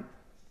night.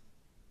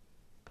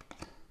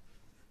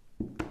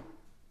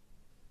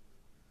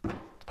 This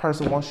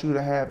person wants you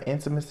to have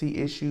intimacy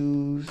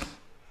issues,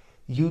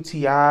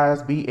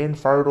 UTIs, be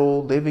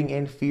infertile, living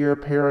in fear,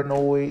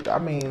 paranoid. I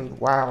mean,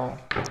 wow.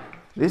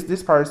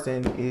 This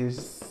person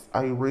is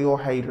a real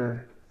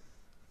hater.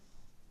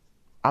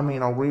 I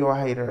mean, a real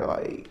hater,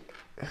 like.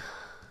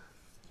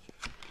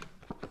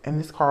 And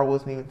this card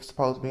wasn't even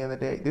supposed to be in the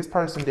deck. This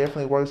person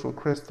definitely works with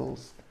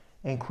crystals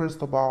and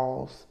crystal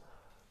balls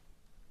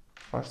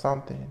or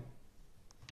something.